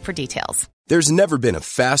 See site for details. There's never been a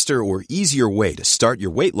faster or easier way to start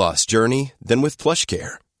your weight loss journey than with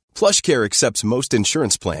PlushCare. PlushCare accepts most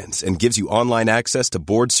insurance plans and gives you online access to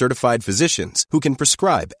board-certified physicians who can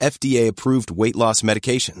prescribe FDA-approved weight loss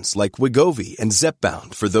medications like Wegovy and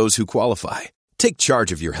Zepbound for those who qualify. Take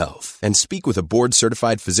charge of your health and speak with a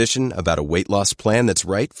board-certified physician about a weight loss plan that's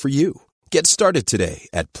right for you. Get started today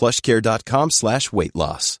at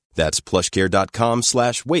plushcare.com/weightloss. That's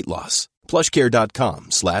plushcare.com/weightloss.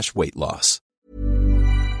 plushcare.com/weightloss.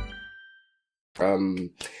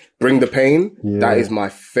 Bring the Pain. Yeah. That is my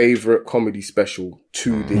favorite comedy special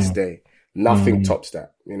to this day. Nothing tops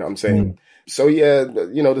that. You know what I'm saying? So yeah,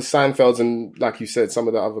 you know, the Seinfelds and like you said, some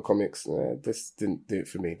of the other comics, this didn't do it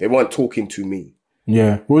for me. They weren't talking to me.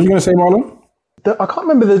 Yeah. What was you going to say, Marlon? I can't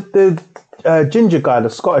remember the ginger guy, the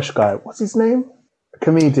Scottish guy. What's his name?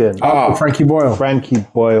 Comedian. Frankie Boyle. Frankie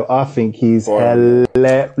Boyle. I think he's hilarious.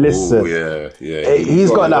 Listen. Yeah. He's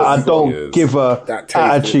got that I don't give a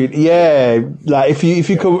attitude. Yeah. Like if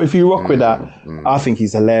you rock with that, I think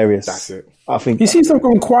he's hilarious. That's it. I think he seems to have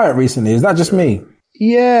gone quiet recently. Is that just me?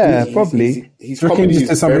 Yeah, probably. He's he just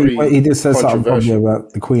did something. He did say something probably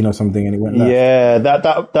about the Queen or something, and he went left. Yeah,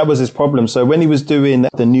 that was his problem. So when he was doing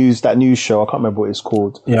that news show, I can't remember what it's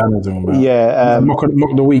called. Yeah, I know what you're talking about. Yeah, Mock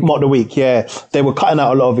the Week. Mock the Week. Yeah, they were cutting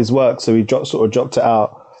out a lot of his work, so he dropped it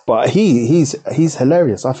out. But he's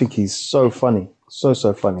hilarious. I think he's so funny, so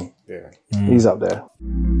funny. Yeah, he's up there.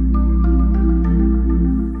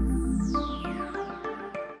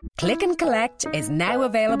 Click and Collect is now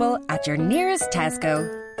available at your nearest Tesco.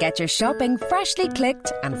 Get your shopping freshly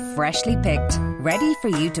clicked and freshly picked, ready for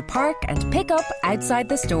you to park and pick up outside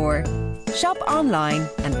the store. Shop online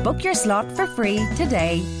and book your slot for free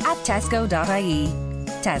today at tesco.ie.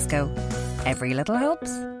 Tesco. Every little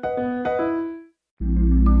helps.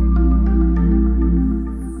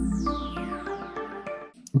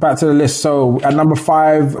 Back to the list. So at number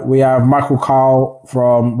 5, we have Michael Kyle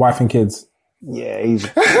from Wife and Kids. Yeah, he's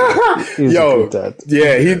a good dad.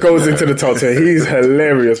 Yeah, he goes into the top 10. He's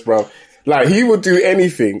hilarious, bro. Like, he would do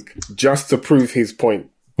anything just to prove his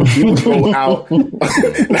point. He would go out. He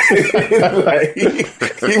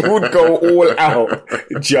would go all out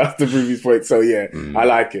just to prove his point. So yeah, I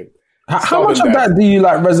like him. How much of that do you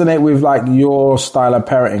like resonate with like your style of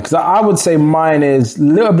parenting? Because I would say mine is a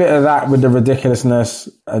little bit of that with the ridiculousness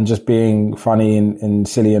and just being funny and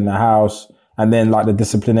silly in the house. and then like the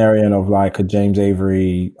disciplinarian of like a James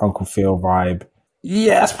Avery, Uncle Phil vibe.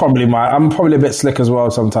 Yeah, that's probably I'm probably a bit slick as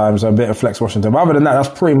well sometimes, a bit of Flex Washington. But other than that,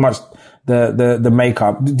 that's pretty much the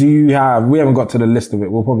makeup. Do you have, we haven't got to the list of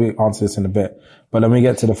it. We'll probably answer this in a bit. But when we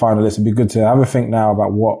get to the final list, it'd be good to have a think now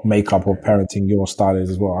about what makeup or parenting your style is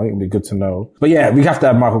as well. I think it'd be good to know. But yeah, we have to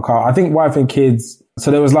have Michael Carter. I think Wife and Kids.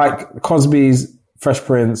 So there was like Cosby's, Fresh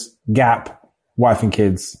Prince, Gap, Wife and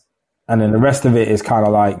Kids. And then the rest of it is kind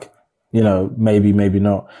of like, you know, maybe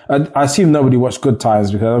not. I assume nobody watched Good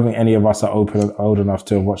Times because I don't think any of us are old enough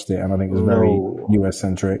to have watched it. And I think it's very US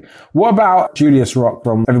centric. What about Julius Rock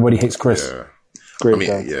from Everybody Hates Chris? Yeah. Great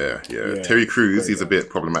yeah. Terry Crews, he's a bit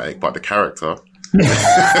problematic, but the character... the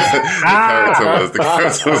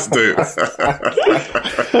character was dope.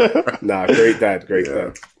 Nah, great dad.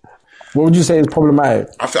 What would you say is problematic?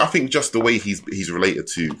 I think just the way he's related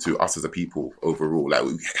to us as a people overall, like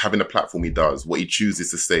having the platform he does, what he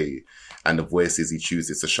chooses to say, and the voices he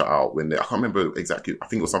chooses to shut out. I can't remember exactly. I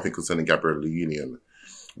think it was something concerning Gabrielle Union,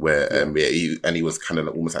 where he was kind of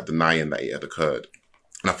almost like denying that it had occurred.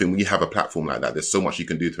 And I think when you have a platform like that, there's so much you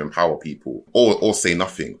can do to empower people, or say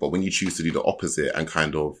nothing. But when you choose to do the opposite and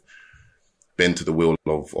kind of bend to the will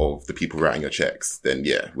of the people writing your checks, then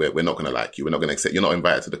yeah, we're not going to like you. We're not going to accept. You're not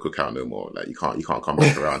invited to the cookout no more. Like you can't come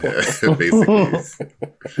back around here. Basically,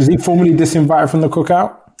 is he formally disinvited from the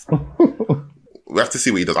cookout? We have to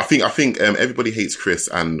see what he does. I think Everybody Hates Chris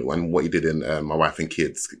and what he did in My Wife and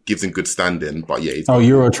Kids gives him good standing. But yeah,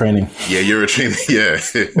 Euro training. Yeah, Euro training. Yeah,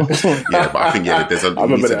 yeah. But I think he needs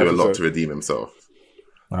to do a lot to redeem himself.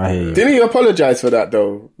 I hear you. Didn't he apologize for that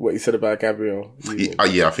though? What he said about Gabrielle?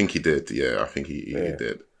 Yeah, I think he did. Yeah, I think he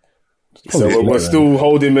did. So we're still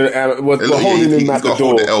holding him. We're holding him at the door.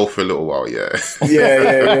 Hold the L for a little while. Yeah.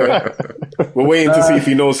 Yeah. We're waiting to see if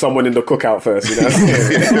he knows someone in the cookout first. You know.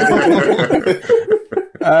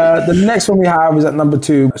 The next one we have is at number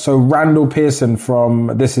 2. So Randall Pearson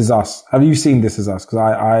from This Is Us. Have you seen This Is Us? Because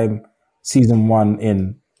I'm season 1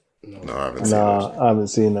 in. No, I haven't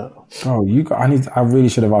seen that. Oh, I really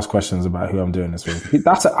should have asked questions about who I'm doing this with.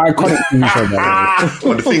 That's an iconic TV show.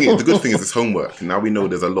 Well, the good thing is it's homework. Now we know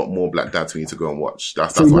there's a lot more Black Dads we need to go and watch.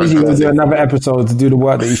 That's so why you do another episode to do the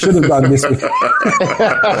work that you should have done this week.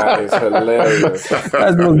 That is hilarious.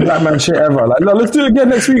 That's the most Black man shit ever. Like, no, let's do it again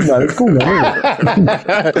next week, man. It's cool, man.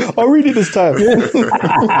 I'll read it this time.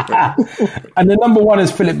 And the number 1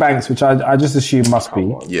 is Philip Banks, which I just assume must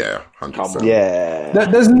be. Yeah, 100%. Yeah.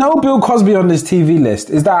 There's no Bill Cosby on this TV list.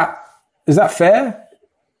 Is that fair?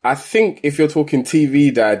 I think if you're talking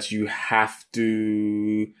TV dads, you have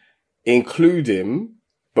to include him,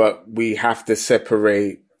 but we have to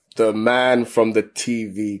separate the man from the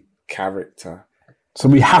TV character. So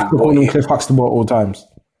we have to call him Cliff Huxtable at all times.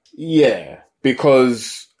 Yeah,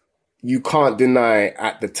 because you can't deny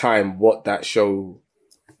at the time what that show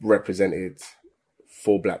represented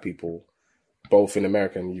for Black people, both in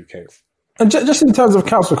America and the UK. And just in terms of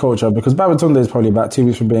cancel culture, because Babatunde is probably about 2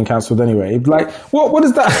 weeks from being cancelled anyway. Like, what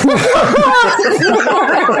is that?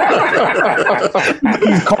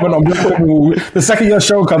 Comment on Black people. The second your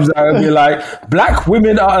show comes out, and be like, Black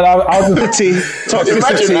women are toxicity.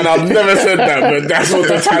 Imagine, and I've never said that, but that's what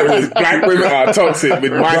the title is. Black women are toxic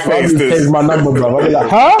with my face. Take my number, bro. I'll be like,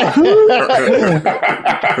 huh?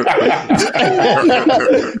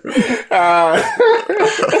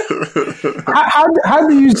 How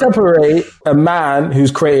do you separate a man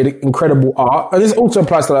who's created incredible art? And this also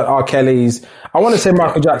applies to like R. Kelly's. I want to say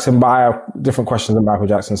Michael Jackson, but I have different questions than Michael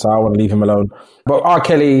Jackson, so I want to leave him alone. But R.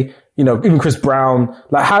 Kelly, you know, even Chris Brown,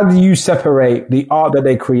 like how do you separate the art that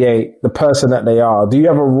they create, the person that they are? Do you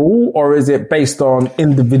have a rule, or is it based on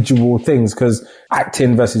individual things? Because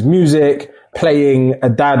acting versus music, playing a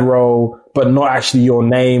dad role, but not actually your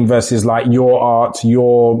name versus like your art,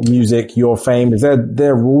 your music, your fame. Is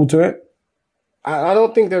there a rule to it? I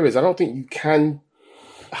don't think there is. I don't think you can.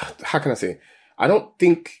 How can I say? I don't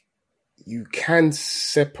think you can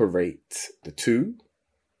separate the two.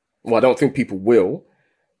 Well, I don't think people will.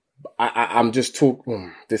 I'm just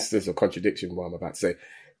talking. This is a contradiction. What I'm about to say.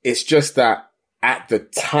 It's just that at the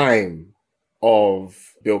time of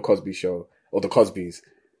Bill Cosby show or the Cosbys,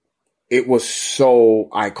 it was so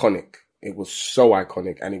iconic. It was so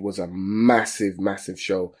iconic, and it was a massive, massive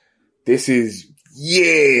show. This is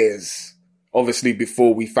years, obviously,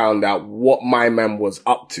 before we found out what my man was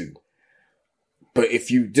up to. But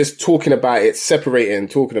if you just talking about it, separating,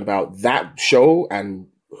 talking about that show and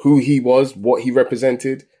who he was, what he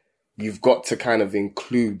represented, you've got to kind of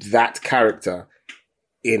include that character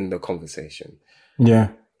in the conversation. Yeah.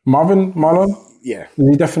 Marlon? Yeah. Is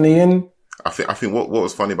he definitely in? I think what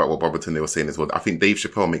was funny about what Brotherton they were saying is, well, I think Dave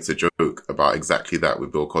Chappelle makes a joke about exactly that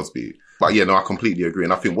with Bill Cosby. But yeah, no, I completely agree.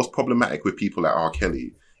 And I think what's problematic with people like R.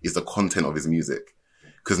 Kelly is the content of his music.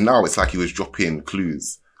 Because now it's like he was dropping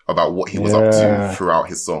clues about what he was up to throughout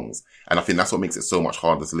his songs. And I think that's what makes it so much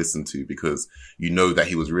harder to listen to, because you know that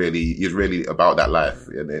he was really about that life.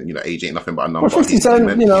 And then, you know, age ain't nothing but a number. Well, 50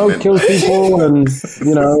 Cent, kills people and,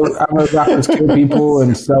 other rappers kill people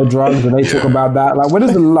and sell drugs and they talk about that. Like, where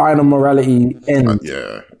does the line of morality end?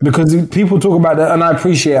 Because people talk about that, and I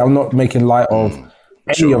appreciate I'm not making light of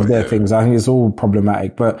any of their things. I think it's all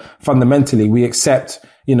problematic. But fundamentally, we accept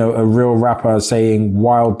a real rapper saying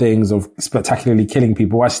wild things of spectacularly killing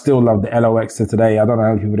people. I still love the LOX to today. I don't know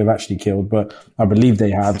how many people they've actually killed, but I believe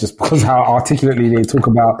they have, just because how articulately they talk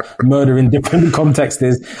about murder in different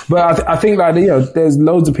contexts. But I think like, there's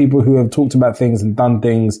loads of people who have talked about things and done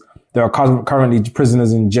things. There are currently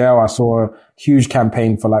prisoners in jail. I saw a huge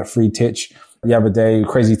campaign for like Free Titch the other day,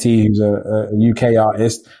 Crazy T, who's a UK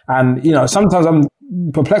artist. And, sometimes I'm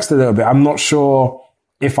perplexed a little bit. I'm not sure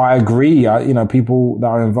if I agree. People that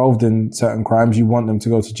are involved in certain crimes, you want them to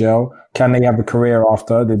go to jail. Can they have a career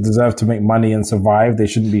after? They deserve to make money and survive. They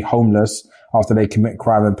shouldn't be homeless after they commit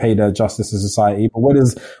crime and pay their justice to society. But where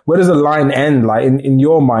does the line end? Like in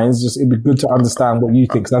your minds, just it'd be good to understand what you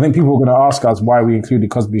think. Because I think people are going to ask us why we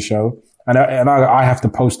included Cosby Show, and I have to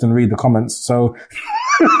post and read the comments. So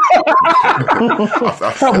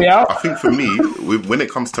help me out. I think for me, when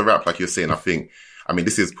it comes to rap, like you're saying,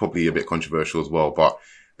 this is probably a bit controversial as well, but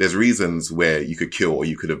there's reasons where you could kill or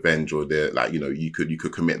you could avenge, or you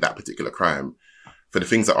could commit that particular crime. For the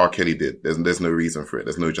things that R. Kelly did, there's no reason for it.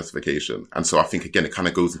 There's no justification. And so I think, again, it kind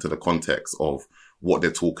of goes into the context of what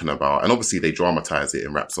they're talking about. And obviously they dramatize it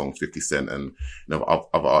in rap songs, 50 Cent and other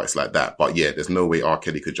artists like that. But yeah, there's no way R.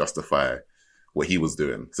 Kelly could justify what he was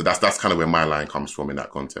doing. So that's kind of where my line comes from in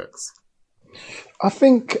that context. I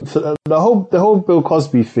think the whole Bill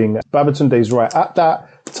Cosby thing, Babitundé's right. At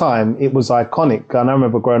that time, it was iconic. And I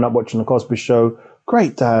remember growing up watching the Cosby Show.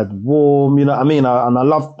 Great dad, warm, and I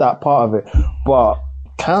loved that part of it. But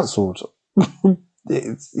cancelled.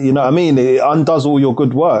 It undoes all your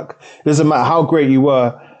good work. It doesn't matter how great you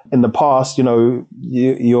were in the past, you're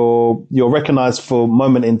recognized for a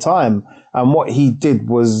moment in time. And what he did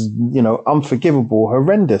was, unforgivable,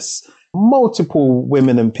 horrendous. Multiple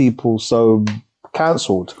women and people, so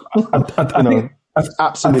cancelled.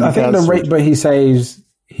 Absolutely. I think the rape, but he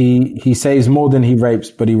saves more than he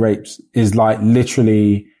rapes, but he rapes is like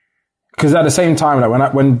literally, because at the same time,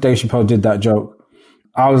 like when Dave Chappelle did that joke,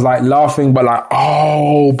 I was like laughing, but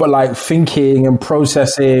like thinking and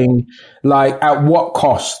processing, like at what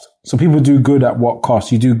cost? So people do good at what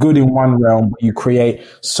cost? You do good in one realm, but you create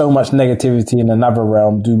so much negativity in another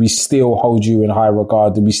realm. Do we still hold you in high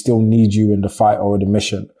regard? Do we still need you in the fight or the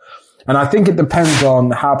mission? And I think it depends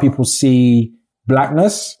on how people see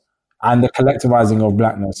blackness and the collectivizing of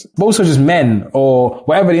blackness. But also just men, or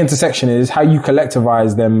whatever the intersection is, how you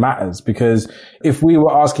collectivize them matters. Because if we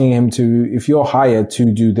were asking him if you're hired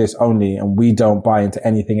to do this only and we don't buy into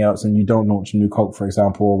anything else, and you don't launch a new Coke, for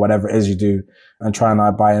example, or whatever it is you do, and try and I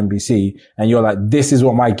buy NBC, and you're like, this is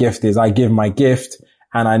what my gift is. I give my gift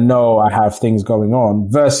and I know I have things going on,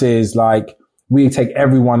 versus like we take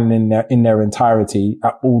everyone in their entirety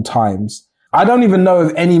at all times. I don't even know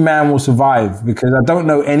if any man will survive, because I don't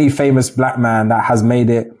know any famous black man that has made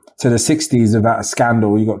it to the 60s without a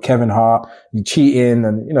scandal. You got Kevin Hart, you cheating,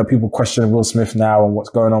 and, people question Will Smith now and what's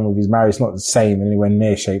going on with his marriage. It's not the same anywhere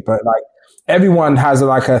near shape, but like everyone has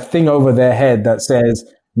like a thing over their head that says,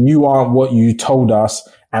 you aren't what you told us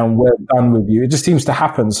and we're done with you. It just seems to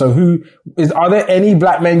happen. So are there any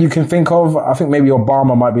black men you can think of? I think maybe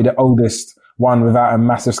Obama might be the oldest one without a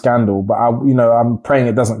massive scandal, but I'm praying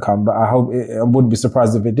it doesn't come, but I wouldn't be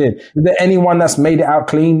surprised if it did. Is there anyone that's made it out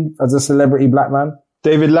clean as a celebrity black man?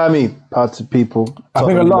 David Lammy, parts of people. I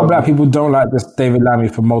think a lot of black people don't like this David Lammy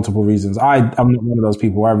for multiple reasons. I'm not one of those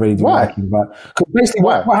people. I really do like him, but basically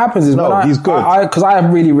what happens is he's good. Because I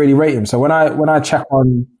really, really rate him. So when I check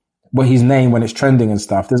on what his name when it's trending and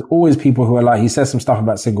stuff, there's always people who are like, he says some stuff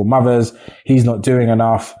about single mothers. He's not doing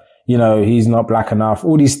enough. He's not black enough.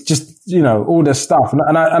 All these, all this stuff.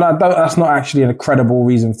 And I don't, that's not actually a credible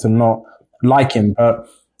reason to not like him. But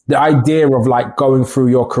the idea of like going through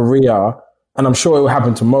your career, and I'm sure it will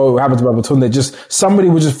happen to Mo, it will happen to Babatunde, somebody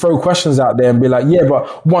would just throw questions out there and be like, yeah,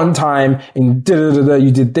 but one time in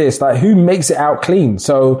you did this. Like, who makes it out clean?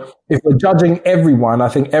 So if we're judging everyone, I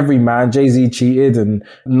think every man, Jay-Z cheated and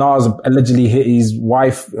Nas allegedly hit his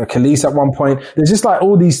wife, Khalees, at one point. There's just like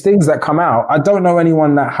all these things that come out. I don't know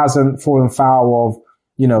anyone that hasn't fallen foul of,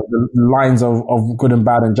 the lines of good and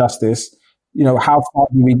bad and justice. How far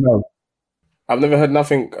do we go? I've never heard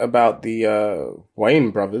nothing about the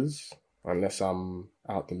Wayne brothers, unless I'm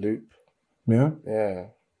out the loop. Yeah? Yeah.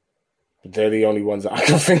 But they're the only ones that I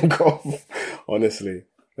can think of, honestly.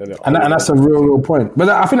 And that's a real point. But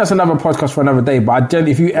I think that's another podcast for another day. But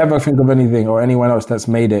if you ever think of anything or anyone else that's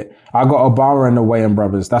made it, I got Obama and the Wayans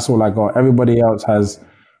brothers. That's all I got. Everybody else has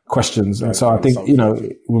questions. And so I think,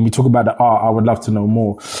 when we talk about the art, I would love to know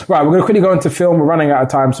more. Right, we're going to quickly go into film. We're running out of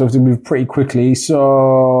time, so we have to move pretty quickly.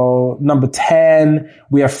 So number 10,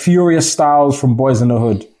 we have Furious Styles from Boys in the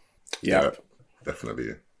Hood. Yeah,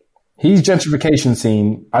 definitely. His gentrification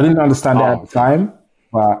scene, I didn't understand it at the time,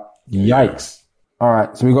 but yikes. All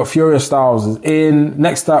right, so we've got Furious Styles is in.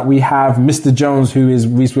 Next up, we have Mr. Jones, who is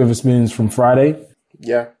Reese Witherspoon's from Friday.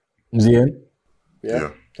 Yeah. Is he in?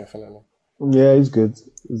 Yeah, definitely. Yeah, he's good.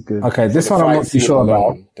 He's good. Okay, this one I'm not too sure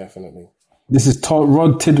about. Definitely. This is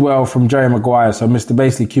Rod Tidwell from Jerry Maguire. So Mr.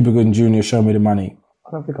 Basically, Cuba Gooding Jr., Show Me the Money.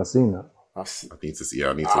 I don't think I've seen that. I need to see.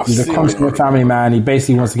 I need to. He's a consummate family man. He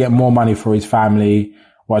basically wants to get more money for his family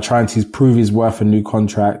while trying to prove his worth a new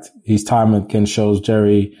contract. His time again shows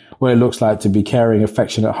Jerry what it looks like to be caring,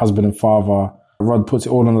 affectionate husband and father. Rod puts it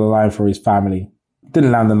all on the line for his family.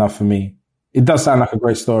 Didn't land enough for me. It does sound like a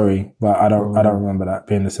great story, but I don't remember that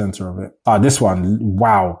being the center of it. This one,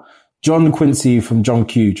 wow. John Quincy from John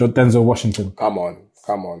Q. Denzel Washington. Come on.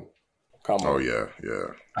 Oh yeah.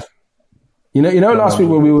 You know, last week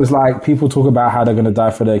when we was like, people talk about how they're going to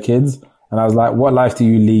die for their kids. And I was like, what life do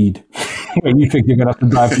you lead when you think you're going to have to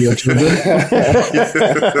die for your children?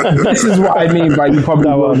 This is what I mean by you probably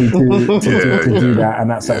will need to do that. And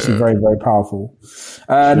that's actually very, very powerful.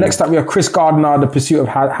 Next up, we have Chris Gardner, The Pursuit of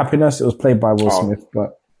Happiness. It was played by Will Smith,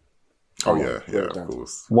 but. Oh yeah, of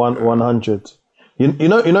course. 100. You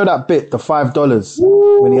know that bit, the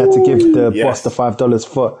 $5 when he had to give the boss the $5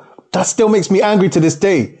 for, that still makes me angry to this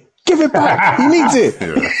day. Give it back. He needs it.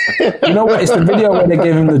 Yeah. You know what? It's the video where they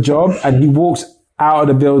gave him the job and he walks out of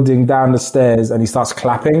the building down the stairs and he starts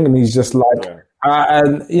clapping and he's just like, and I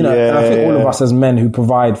think all of us as men who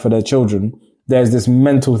provide for their children, there's this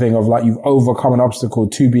mental thing of like, you've overcome an obstacle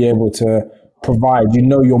to be able to provide. You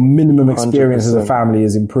know, your minimum experience 100%. As a family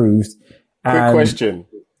is improved. Quick question.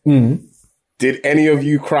 Did any of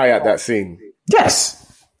you cry at that scene? Yes.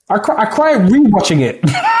 I cry rewatching it.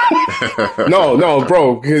 No,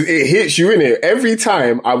 bro, because it hits you in it. Every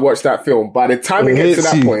time I watch that film, by the time it gets to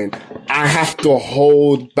that point, I have to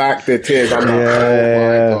hold back the tears. I'm like,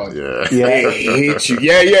 oh my God. Yeah. It hits you.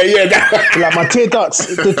 Yeah. Like my tear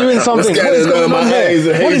ducts, they're doing something. What is going on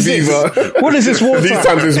here? What is this? What is this water? These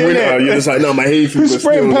times it's winter. You're just like, no, my hay fever. Who's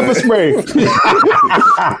spraying pepper spray?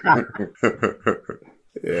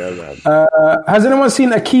 Yeah, man. Has anyone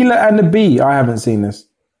seen Akeelah and the Bee? I haven't seen this.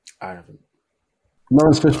 I haven't.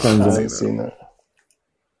 Lawrence Fishburne. I haven't seen that.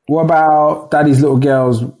 What about Daddy's Little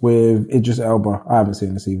Girls with Idris Elba? I haven't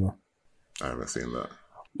seen this either. I haven't seen that.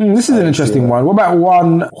 This is an interesting one. What about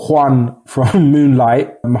Juan from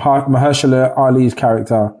Moonlight, Mahershala Ali's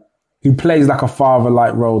character, who plays like a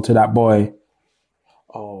father-like role to that boy?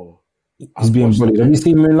 Oh. He's being bullied. Have you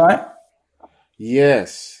seen Moonlight?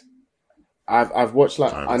 Yes. I've watched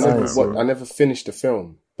I never finished the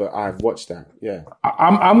film. But I've watched that, yeah.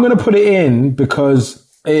 I'm going to put it in because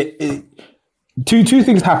two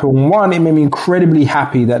things happen. One, it made me incredibly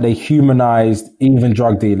happy that they humanized even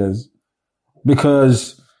drug dealers,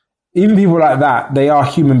 because even people like that, they are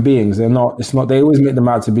human beings. They always make them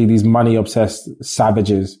out to be these money obsessed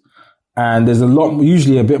savages. And there's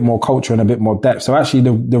usually a bit more culture and a bit more depth. So actually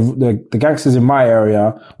the gangsters in my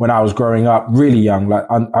area, when I was growing up, really young, like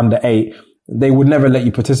under 8, they would never let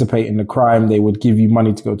you participate in the crime. They would give you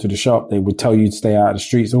money to go to the shop. They would tell you to stay out of the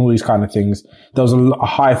streets, all these kind of things. There was a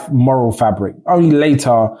high moral fabric. Only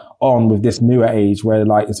later on with this newer age where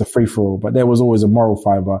like it's a free-for-all, but there was always a moral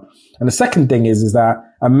fiber. And the second thing is that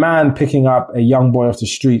a man picking up a young boy off the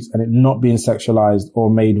streets and it not being sexualized or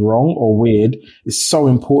made wrong or weird is so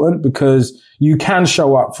important, because you can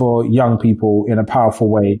show up for young people in a powerful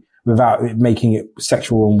way without it making it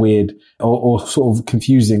sexual and weird or sort of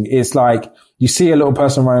confusing. It's like you see a little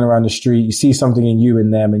person running around the street, you see something in you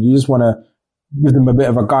in them, and you just want to give them a bit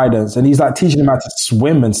of a guidance. And he's like teaching them how to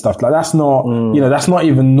swim and stuff. Like that's not, that's not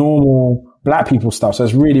even normal black people stuff. So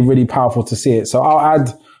it's really, really powerful to see it. So I'll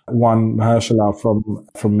add one, Mahershala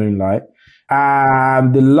from Moonlight.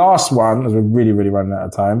 And the last one, as we're really, really running out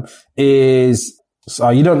of time, is,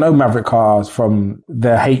 you don't know Maverick Carr from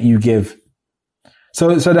The Hate U Give.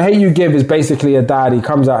 So the Hate U Give is basically a dad. He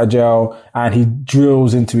comes out of jail and he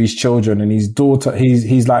drills into his children, and his daughter,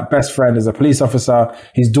 he's like best friend as a police officer.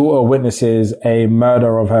 His daughter witnesses a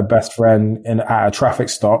murder of her best friend at a traffic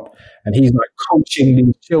stop, and he's like coaching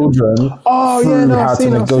these children through how to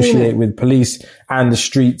negotiate with police and the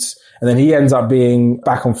streets. And then he ends up being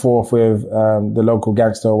back and forth with the local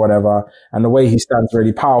gangster or whatever. And the way he stands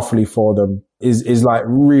really powerfully for them is like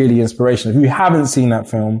really inspirational. If you haven't seen that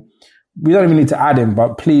film, we don't even need to add him,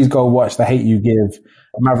 but please go watch The Hate U Give.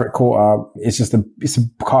 Maverick Carter.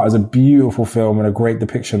 Carter's a beautiful film and a great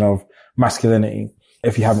depiction of masculinity,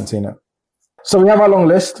 if you haven't seen it. So we have our long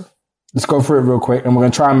list. Let's go through it real quick, and we're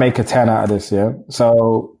going to try and make a 10 out of this, yeah?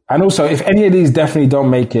 So, and also, if any of these definitely don't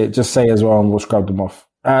make it, just say as well, and we'll scrub them off.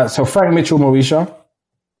 So Frank Mitchell, Moesha.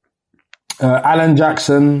 Alan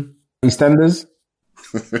Jackson, EastEnders.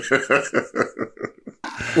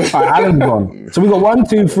 All right, Alan's gone. So we got 1,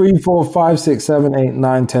 2, 3, 4, 5, 6, 7, 8,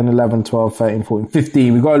 9, 10, 11, 12, 13, 14,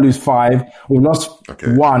 15. We've got to lose 5. We lost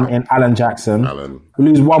 1 in Alan Jackson. We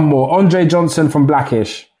lose 1 more. Andre Johnson from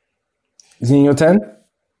Blackish. Is he in your 10?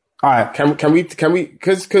 All right. Can we,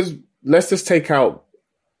 because let's just take out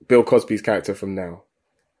Bill Cosby's character from now.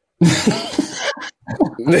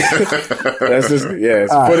 Let's just,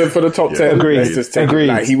 for the top 10. Agreed. Let's just take Agreed.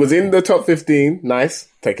 Like, he was in the top 15. Nice.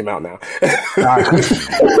 Take him out now.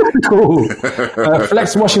 Cool.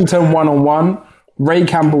 Flex Washington 1-on-1. Ray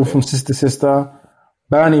Campbell from Sister Sister.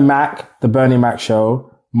 Bernie Mac, The Bernie Mac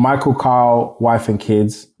Show. Michael Kyle, Wife and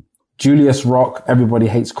Kids. Julius Rock, Everybody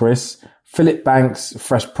Hates Chris. Philip Banks,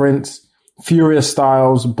 Fresh Prince. Furious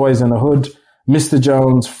Styles, Boys in the Hood. Mr.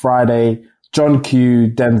 Jones, Friday. John Q,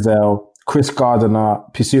 Denzel. Chris Gardner,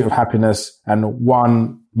 Pursuit of Happiness, and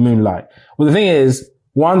 1, Moonlight. Well, the thing is,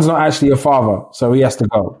 1's not actually a father, so he has to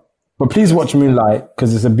go. But please watch Moonlight,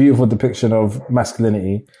 because it's a beautiful depiction of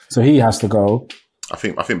masculinity. So he has to go. I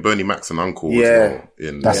think Bernie Mac's an uncle as well.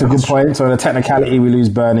 That's a good point. So in a technicality, we lose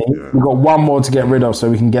Bernie. Yeah. We've got 1 more to get rid of so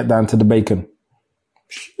we can get down to the bacon.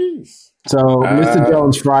 Jeez. So Mr.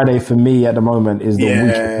 Jones Friday for me at the moment is the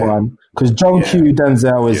weakest one. Because John Q,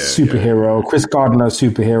 Denzel is superhero. Chris Gardner,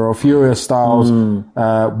 superhero. Furious Styles,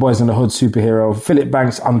 Boys in the Hood, superhero. Philip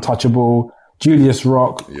Banks, untouchable. Julius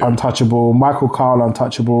Rock, untouchable. Michael Kyle,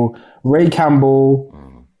 untouchable. Ray Campbell.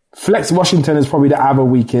 Flex Washington is probably the other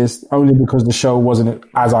weakest, only because the show wasn't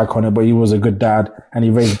as iconic, but he was a good dad and he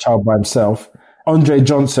raised a child by himself. Andre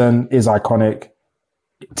Johnson is iconic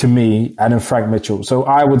to me, and then Frank Mitchell. So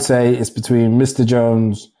I would say it's between Mr.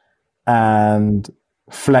 Jones and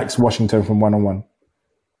Flex Washington from 1-on-1.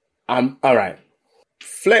 All right.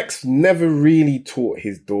 Flex never really taught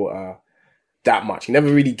his daughter that much. He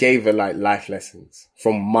never really gave her like life lessons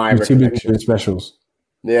from my recollection. Specials.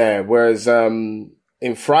 Yeah. Whereas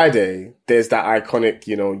in Friday, there's that iconic,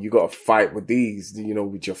 you got to fight with these,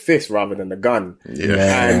 with your fist rather than the gun.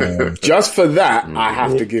 Yeah. And just for that, I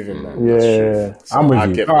have to give him that. Yeah. So I'm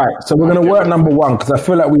with you. All right. So we're going to work number 1 because I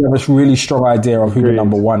feel like we have a really strong idea of who the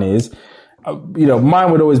number 1 is.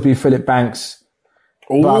 Mine would always be Philip Banks.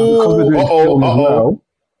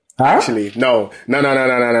 Actually, no.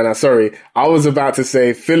 Sorry. I was about to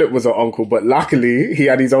say Philip was an uncle, but luckily he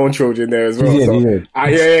had his own children there as well. He did.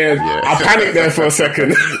 I panicked there for a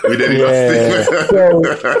second. So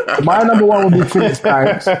my number 1 would be Philip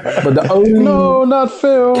Banks, but the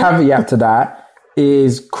only caveat to that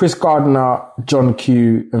is Chris Gardner, John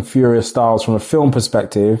Q, and Furious Styles from a film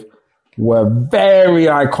perspective were very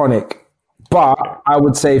iconic. But I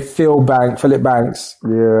would say Philip Banks,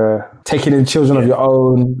 taking in children of your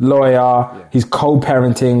own, lawyer. He's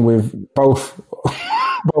co-parenting with both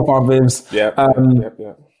our Vivs.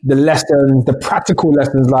 The lessons, the practical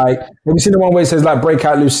lessons, like, have you seen the one where he says like break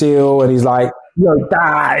out Lucille, and he's like,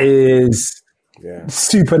 that is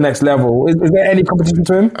super next level. Is there any competition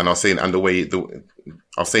to him? And I was saying, the way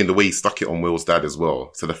he stuck it on Will's dad as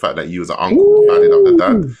well. So the fact that you was an uncle, added up the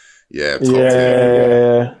dad, top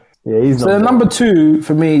tier. Yeah, so number 2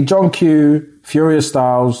 for me, John Q, Furious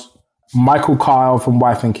Styles, Michael Kyle from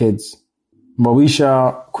Wife and Kids,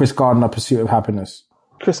 Moesha, Chris Gardner, Pursuit of Happiness.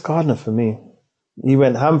 Chris Gardner for me. He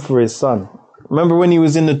went ham for his son. Remember when he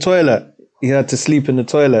was in the toilet? He had to sleep in the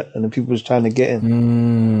toilet and the people was trying to get him.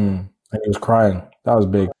 And he was crying. That was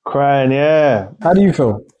big. Crying, yeah. How do you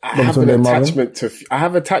feel? I have attachment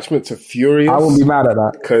to Furious. I won't be mad at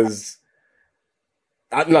that. Because,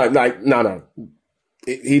 no.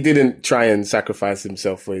 He didn't try and sacrifice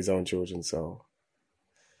himself for his own children, so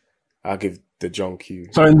I'll give the John Q.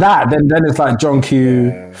 So in that, then it's like John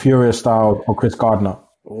Q, Furious Styles, or Chris Gardner.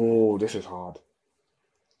 Oh, this is hard.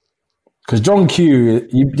 Because John Q,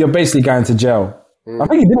 you're basically going to jail. I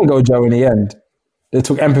think he didn't go to jail in the end. They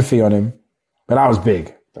took empathy on him. But that was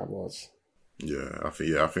big. That was. Yeah,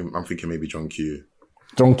 I'm thinking maybe John Q.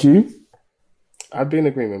 John Q? I'd be in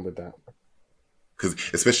agreement with that. Because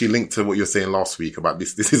especially linked to what you were saying last week about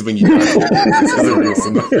this is when you die. This is a real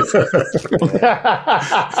scenario.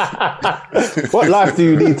 What life do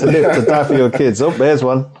you need to live to die for your kids? Oh, there's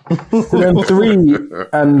one. So then 3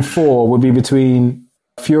 and 4 would be between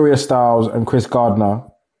Furious Styles and Chris Gardner.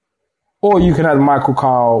 Or you can add Michael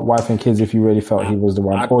Kyle, wife and kids, if you really felt he was the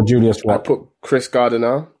one. Or Julius Rock. I'd put Chris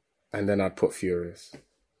Gardner and then I'd put Furious.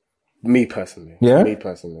 Me personally. Yeah? Me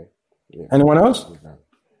personally. Yeah. Anyone else?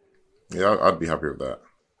 Yeah, I'd be happy with that.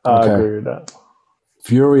 I agree with that.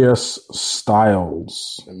 Furious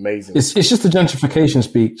Styles. Amazing. It's just the gentrification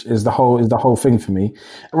speech is the whole thing for me.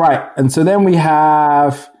 Right. And so then we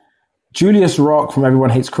have Julius Rock from Everyone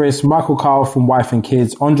Hates Chris, Michael Kyle from Wife and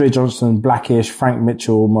Kids, Andre Johnson, Blackish, Frank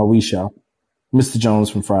Mitchell, Moesha, Mr. Jones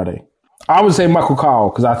from Friday. I would say Michael Kyle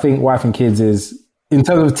because I think Wife and Kids is, in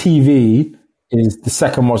terms of TV, is the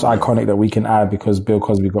second most iconic that we can add because Bill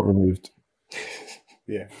Cosby got removed.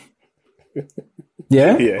 Yeah.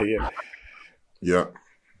 Yeah? Yeah.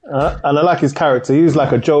 And I like his character. He was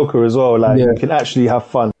like a joker as well. Like you can actually have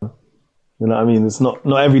fun. You know what I mean? It's not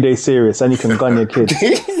everyday serious, and you can gun your kids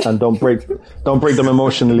and don't break them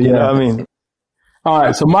emotionally. You know what I mean? All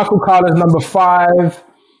right. So Michael Kyle is number 5.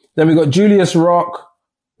 Then we got Julius Rock,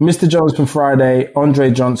 Mr. Jones from Friday, Andre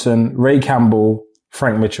Johnson, Ray Campbell,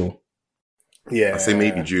 Frank Mitchell. Yeah. I say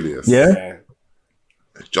maybe Julius. Yeah.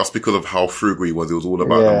 Just because of how frugal he was all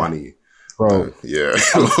about the money. Bro. Yeah.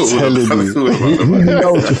 I'm telling you. He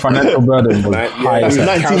knows the financial burden was high.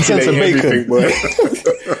 19 cents a bacon. With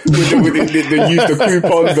the use the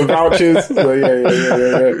coupons, the vouchers. So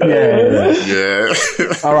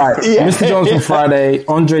Yeah. All right. Mr. Jones from Friday,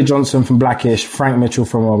 Andre Johnson from Blackish, Frank Mitchell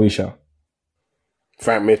from Moesha.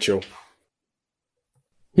 Frank Mitchell.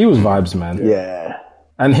 He was vibes, man. Yeah.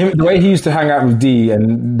 And the way he used to hang out with D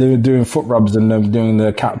and they were doing foot rubs and doing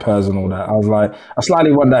the cat purrs and all that, I was like, I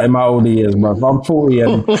slightly want that in my older years, bro. If I'm 40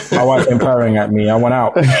 and my wife ain't purring at me, I want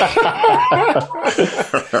out.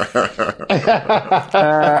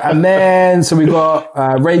 And then, so we got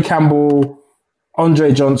Ray Campbell,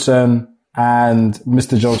 Andre Johnson, and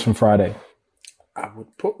Mr. Jones from Friday. I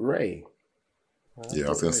would put Ray. Yeah, I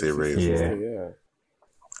was going to say Ray as well. Yeah.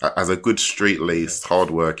 As a good, straight-laced,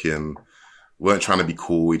 hard-working, weren't trying to be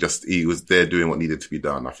cool. He was there doing what needed to be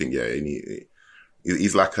done. I think,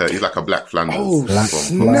 he's like a Black Flanders. Oh, from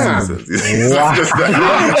snap. Wow.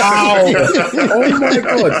 Oh my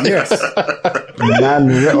God, yes. Man,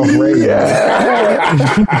 Ray.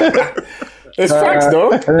 It's facts,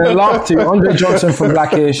 though. And then last 2, Andre Johnson from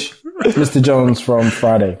Blackish, Mr. Jones from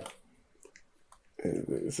Friday.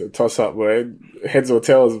 It's a toss-up, boy. Heads or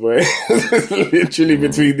tails, boy. Literally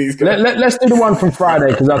between these guys. Let's do the one from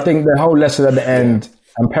Friday, because I think the whole lesson at the end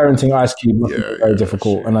and parenting Ice Cube was very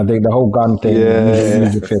difficult. And I think the whole gun thing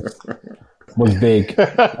was big.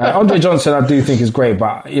 Andre Johnson, I do think is great,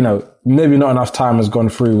 but, maybe not enough time has gone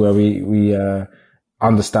through where we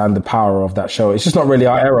understand the power of that show. It's just not really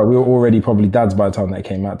our era. We were already probably dads by the time that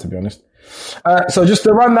came out, to be honest. So just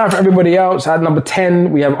to run down for everybody else, at number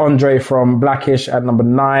 10, we have Andre from Blackish. At number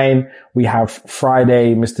 9, we have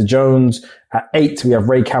Friday, Mr. Jones. At 8, we have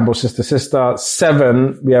Ray Campbell, Sister.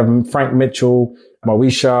 7, we have Frank Mitchell,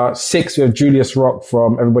 Moesha. 6, we have Julius Rock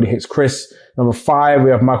from Everybody Hates Chris. Number 5, we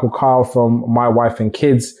have Michael Kyle from My Wife and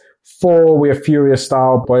Kids. 4, we have Furious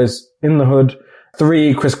Style, Boys in the Hood.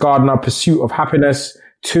 3, Chris Gardner, Pursuit of Happiness.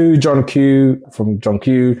 2, John Q from John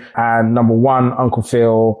Q. And number 1, Uncle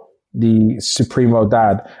Phil, the Supremo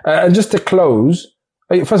Dad. And just to close,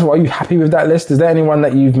 first of all, are you happy with that list? Is there anyone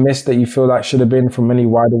that you've missed that you feel like should have been from any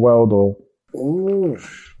wider world? Or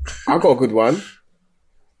I got a good one.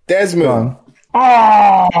 Desmond.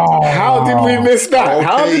 Oh, how did we miss that? Okay,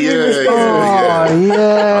 How did we miss that? I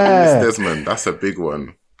miss Desmond. That's a big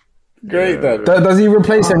one. Great, Dad. Does he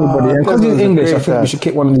replace anybody? And because he's English, I think we should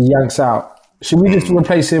kick one of the Yanks out. Should we just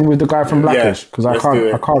replace him with the guy from Blackish? Because I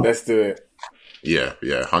can't. Let's do it. Yeah,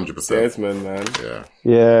 100%. Desmond, man.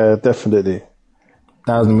 Yeah, definitely.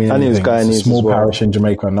 That doesn't mean anything. And he was Guyanese It's a small as well. parish in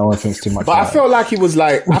Jamaica. No one thinks too much. But I felt like he was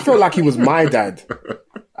my dad.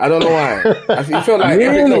 I don't know why. He felt like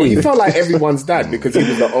he felt like everyone's dad because he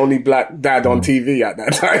was the only black dad on TV at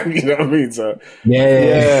that time. You know what I mean? So yeah.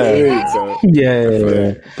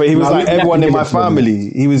 But he was like everyone in my family.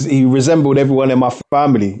 He resembled everyone in my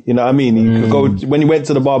family. You know what I mean? He could go when he went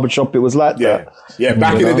to the barber shop. It was like that. Yeah,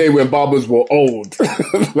 back in the day when barbers were old.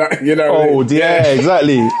 Old,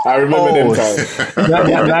 exactly. I remember them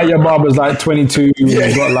times. Now your barber's like 22.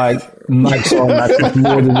 You've got like Mike's on, like it's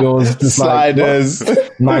more than yours. Just Sliders.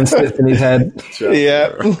 Like, 9 slits in his head.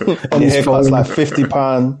 Yeah. And your haircut's like £50.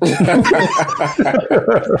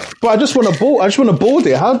 But I just want to board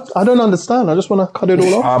it. I don't understand. I just want to cut it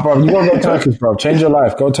all off. Bro, you gotta go Turkish, bro. Change your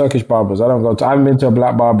life. Go Turkish barbers. I haven't been to a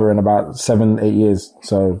black barber in about 7-8 years.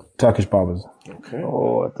 So Turkish barbers. Okay.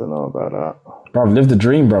 Oh, I don't know about that. Bro, live the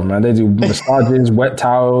dream, bro, man. They do massages, wet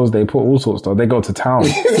towels. They put all sorts of stuff. They go to town.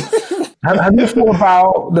 Have you thought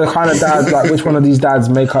about the kind of dads, like which one of these dads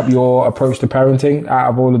make up your approach to parenting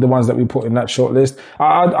out of all of the ones that we put in that short list?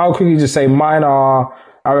 I'll quickly just say mine are,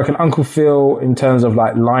 I reckon, Uncle Phil in terms of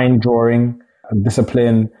like line drawing and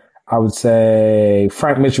discipline. I would say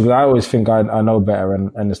Frank Mitchell, because I always think I know better,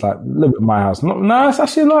 and it's like a little bit my house. No, it's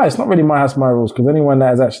actually a lie. It's not really my house, my rules, because anyone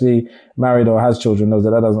that is actually married or has children knows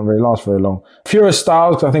that doesn't really last very long. Furious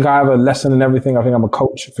Styles, because I think I have a lesson in everything. I think I'm a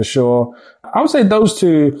coach for sure. I would say those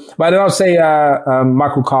two, but then I'll say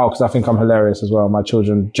Michael Kyle, because I think I'm hilarious as well. My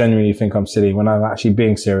children genuinely think I'm silly. When I'm actually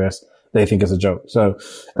being serious, they think it's a joke. So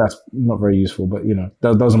that's not very useful, but you know,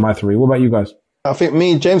 those are my three. What about you guys? I think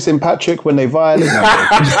me, James and Patrick, when they violate,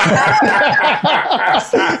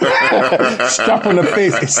 strap on the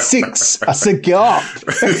face, it's 6. I said, get up.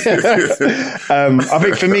 I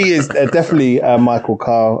think for me is definitely Michael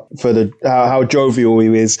Carr for the how jovial he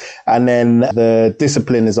is, and then the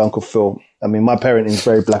discipline is Uncle Phil. I mean, my parenting is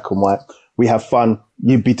very black and white. We have fun.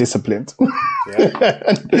 You be disciplined.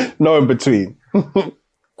 No in between.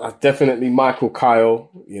 Definitely Michael Kyle,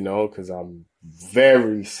 you know, because I'm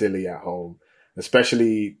very silly at home.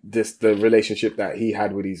 Especially the relationship that he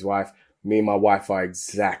had with his wife. Me and my wife are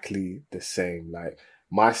exactly the same. Like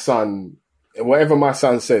my son, whatever my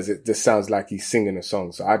son says, it just sounds like he's singing a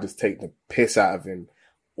song. So I just take the piss out of him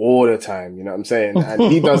all the time. You know what I'm saying? And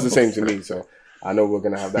he does the same to me. So I know we're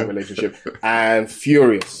going to have that relationship. And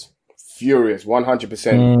Furious,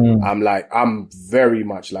 100%. I'm very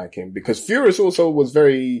much like him, because Furious also was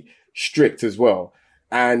very strict as well.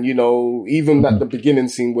 And, you know, even at the beginning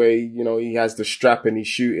scene where, you know, he has the strap and he's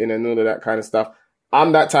shooting and all of that kind of stuff.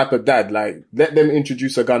 I'm that type of dad. Like, let them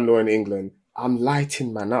introduce a gun law in England. I'm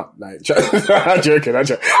lighting man up. Like, I'm joking. But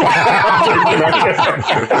it's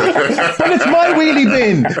my wheelie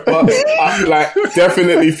bin. But I'm like,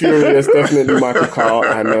 definitely Furious, definitely Michael Carr,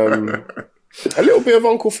 and a little bit of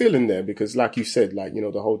Uncle Phil in there, because like you said, like, you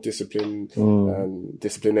know, the whole disciplinarian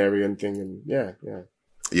thing, and yeah.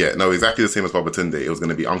 Yeah, no, exactly the same as Babatunde. It was going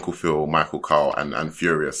to be Uncle Phil, Michael Carl, and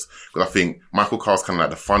Furious. Because I think Michael Carl's kind of like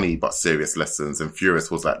the funny but serious lessons, and Furious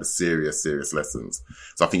was like the serious lessons.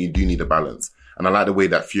 So I think you do need a balance. And I like the way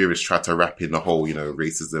that Furious tried to wrap in the whole, you know,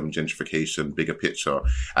 racism, gentrification, bigger picture.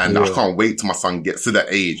 And I can't wait till my son gets to that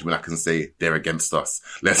age when I can say, they're against us.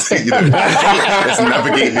 Let's, you know, let's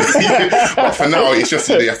navigate this. But for now, it's just,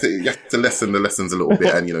 you have to lessen the lessons a little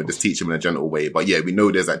bit and, you know, just teach them in a gentle way. But yeah, we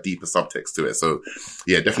know there's that deeper subtext to it. So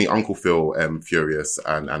yeah, definitely Uncle Phil, Furious,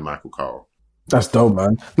 and Michael Carl. That's dope,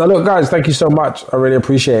 man. Now, look, guys, thank you so much. I really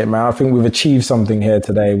appreciate it, man. I think we've achieved something here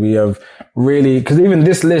today. We have really, because even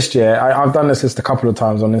this list, I've done this list a couple of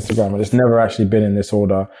times on Instagram, and it's never actually been in this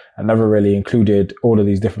order and never really included all of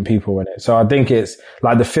these different people in it. So I think it's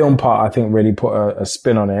like the film part, I think really put a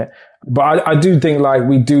spin on it. But I do think like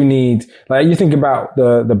we do need, like you think about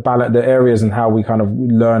the balance, the areas and how we kind of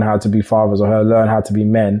learn how to be fathers or learn how to be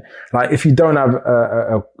men. Like if you don't have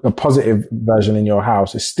a positive version in your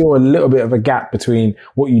house, it's still a little bit of a gap between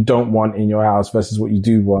what you don't want in your house versus what you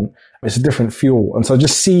do want. It's a different fuel. And so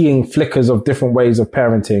just seeing flickers of different ways of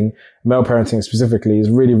parenting, male parenting specifically, is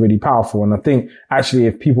really, really powerful. And I think actually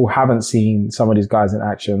if people haven't seen some of these guys in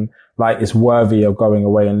action, like it's worthy of going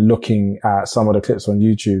away and looking at some of the clips on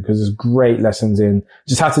YouTube, because there's great lessons in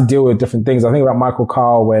just how to deal with different things. I think about Michael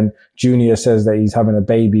Carl when Junior says that he's having a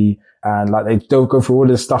baby and like they don't go through all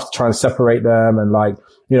this stuff to try and separate them and like,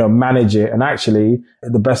 you know, manage it. And actually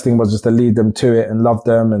the best thing was just to lead them to it and love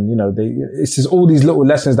them. And, you know, it's just all these little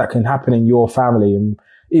lessons that can happen in your family. And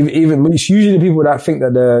even it's usually the people that think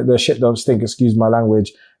that the shit don't stink, excuse my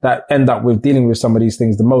language, that end up with dealing with some of these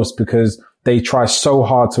things the most, because they try so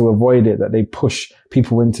hard to avoid it that they push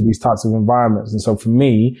people into these types of environments. And so for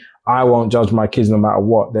me, I won't judge my kids no matter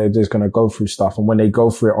what. They're just going to go through stuff. And when they go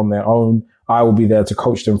through it on their own, I will be there to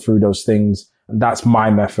coach them through those things. That's my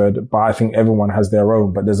method, but I think everyone has their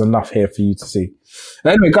own, but there's enough here for you to see.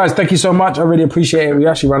 Anyway, guys, thank you so much. I really appreciate it. We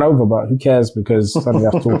actually ran over, but who cares, because suddenly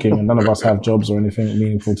us talking and none of us have jobs or anything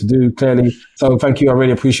meaningful to do, clearly. So thank you. I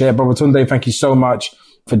really appreciate it. Babatunde, thank you so much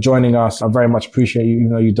for joining us. I very much appreciate you,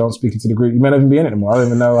 even though you don't speak into the group. You may not even be in it anymore. I don't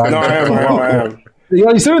even know. I am.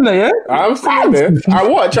 You're still in there, yeah? I'm still in there. I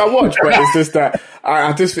watch, but it's just that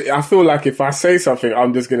I feel like if I say something,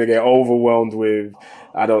 I'm just going to get overwhelmed with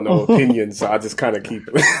I don't know, opinions. So I just kind of keep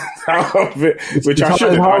it out of it, which I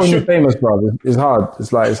should. It's hard when you're famous, bro. It's hard. It's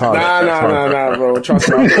hard. Nah, bro. Trust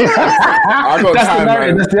me. I got time,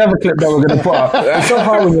 man. That's the other clip that we're gonna put up. It's so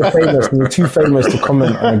hard when you're famous and you're too famous to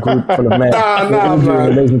comment on a group full of men. Nah,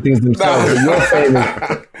 man. Amazing things themselves. But you're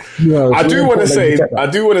famous. You know, I do want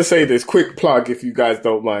to say this quick plug, if you guys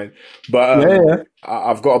don't mind. But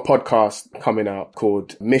I've got a podcast coming out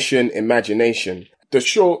called Mission Imagination. The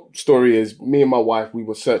short story is, me and my wife, we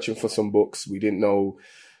were searching for some books. We didn't know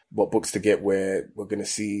what books to get where we're going to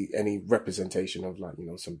see any representation of, like, you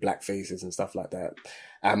know, some black faces and stuff like that.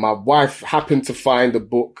 And my wife happened to find a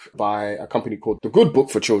book by a company called The Good Book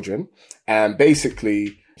for Children. And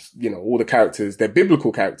basically, you know, all the characters, they're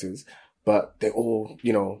biblical characters, but they're all,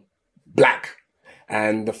 you know, black.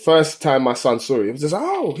 And the first time my son saw it, it was just,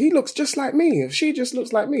 oh, he looks just like me. She just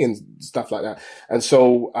looks like me and stuff like that. And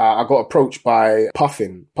so I got approached by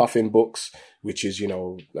Puffin Books, which is, you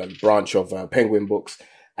know, a branch of Penguin Books.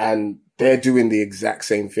 And they're doing the exact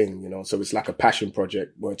same thing, you know. So it's like a passion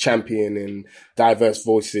project. We're championing diverse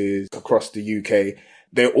voices across the UK.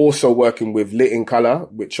 They're also working with Lit in Colour,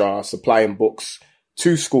 which are supplying books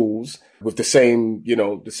to schools with the same, you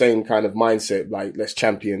know, the same kind of mindset, like, let's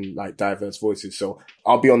champion like diverse voices. So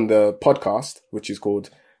I'll be on the podcast, which is called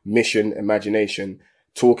Mission Imagination,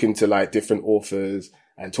 talking to like different authors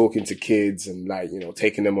and talking to kids and, like, you know,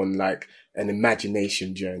 taking them on like an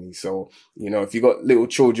imagination journey. So, you know, if you got little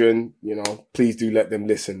children, you know, please do let them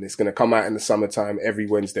listen. It's going to come out in the summertime every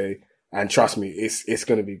Wednesday. And trust me, it's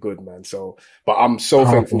going to be good, man. So, but I'm so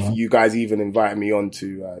thankful for you guys even inviting me on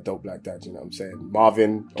to Dope Black Dads, you know what I'm saying?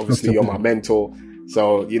 Marvin, obviously you're my mentor.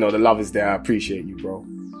 So, you know, the love is there. I appreciate you, bro.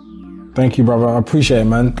 Thank you, brother. I appreciate it,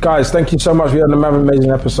 man. Guys, thank you so much. We had an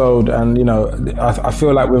amazing episode. And, you know, I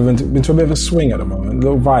feel like we've been to a bit of a swing at the moment,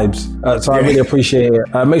 little vibes. So I really appreciate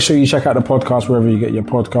it. Make sure you check out the podcast wherever you get your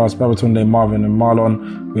podcast. Babatunde, Marvin and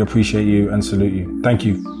Marlon, we appreciate you and salute you. Thank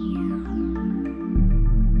you.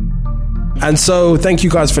 And so thank you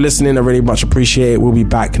guys for listening. I really much appreciate it. We'll be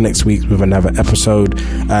back next week with another episode.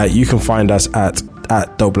 You can find us at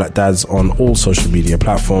Dope Black Dads on all social media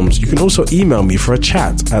platforms. You can also email me for a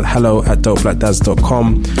chat at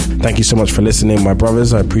hello@dopeblackdads.com. Thank you so much for listening, my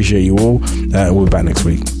brothers. I appreciate you all. We'll be back next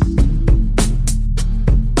week.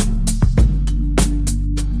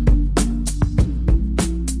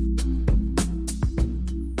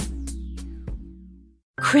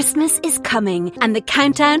 Christmas is coming and the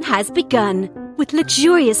countdown has begun. With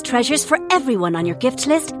luxurious treasures for everyone on your gift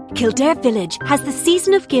list, Kildare Village has the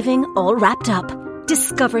season of giving all wrapped up.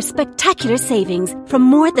 Discover spectacular savings from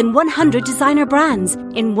more than 100 designer brands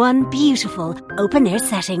in one beautiful open-air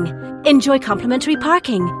setting. Enjoy complimentary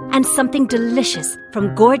parking and something delicious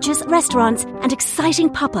from gorgeous restaurants and exciting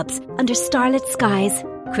pop-ups under starlit skies.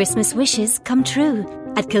 Christmas wishes come true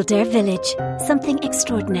at Kildare Village. Something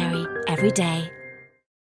extraordinary every day.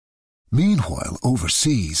 Meanwhile,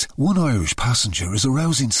 overseas, one Irish passenger is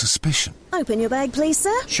arousing suspicion. Open your bag, please,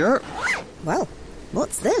 sir. Sure. Well,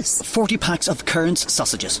 what's this? 40 packs of Kearns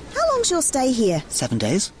sausages. How long's your stay here? 7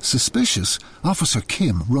 days. Suspicious, Officer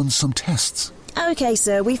Kim runs some tests. Okay,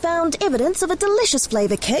 sir, we found evidence of a delicious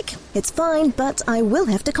flavour kick. It's fine, but I will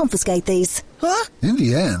have to confiscate these. Huh? In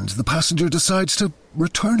the end, the passenger decides to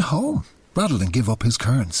return home, rather than give up his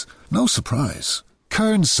Kearns. No surprise.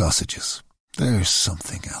 Kearns sausages. There's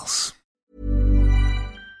something else.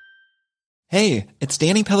 Hey, it's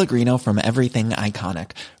Danny Pellegrino from Everything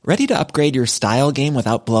Iconic. Ready to upgrade your style game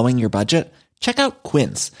without blowing your budget? Check out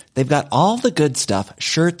Quince. They've got all the good stuff,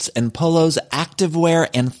 shirts and polos, activewear,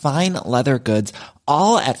 and fine leather goods,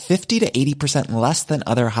 all at 50 to 80% less than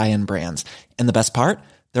other high-end brands. And the best part?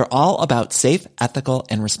 They're all about safe, ethical,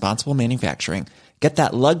 and responsible manufacturing. Get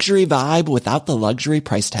that luxury vibe without the luxury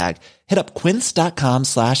price tag. Hit up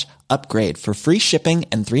quince.com/upgrade for free shipping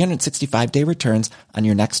and 365-day returns on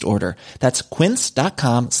your next order. That's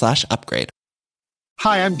quince.com/upgrade.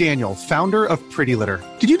 Hi, I'm Daniel, founder of Pretty Litter.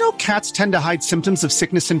 Did you know cats tend to hide symptoms of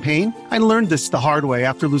sickness and pain? I learned this the hard way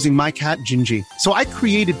after losing my cat, Gingy. So I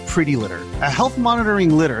created Pretty Litter, a health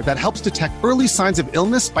monitoring litter that helps detect early signs of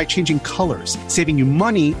illness by changing colors, saving you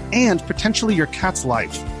money and potentially your cat's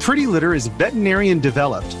life. Pretty Litter is veterinarian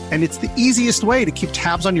developed, and it's the easiest way to keep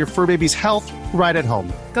tabs on your fur baby's health right at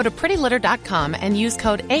home. Go to prettylitter.com and use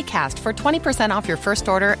code ACAST for 20% off your first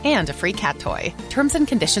order and a free cat toy. Terms and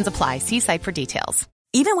conditions apply. See site for details.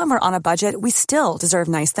 Even when we're on a budget, we still deserve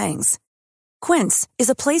nice things. Quince is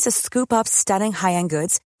a place to scoop up stunning high-end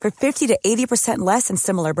goods for 50 to 80% less than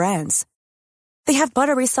similar brands. They have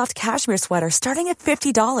buttery soft cashmere sweaters starting at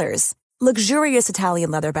 $50, luxurious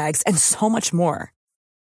Italian leather bags, and so much more.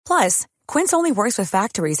 Plus, Quince only works with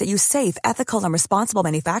factories that use safe, ethical, and responsible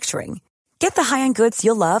manufacturing. Get the high-end goods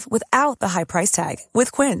you'll love without the high price tag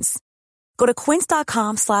with Quince. Go to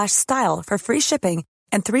quince.com/style for free shipping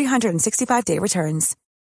and 365-day returns.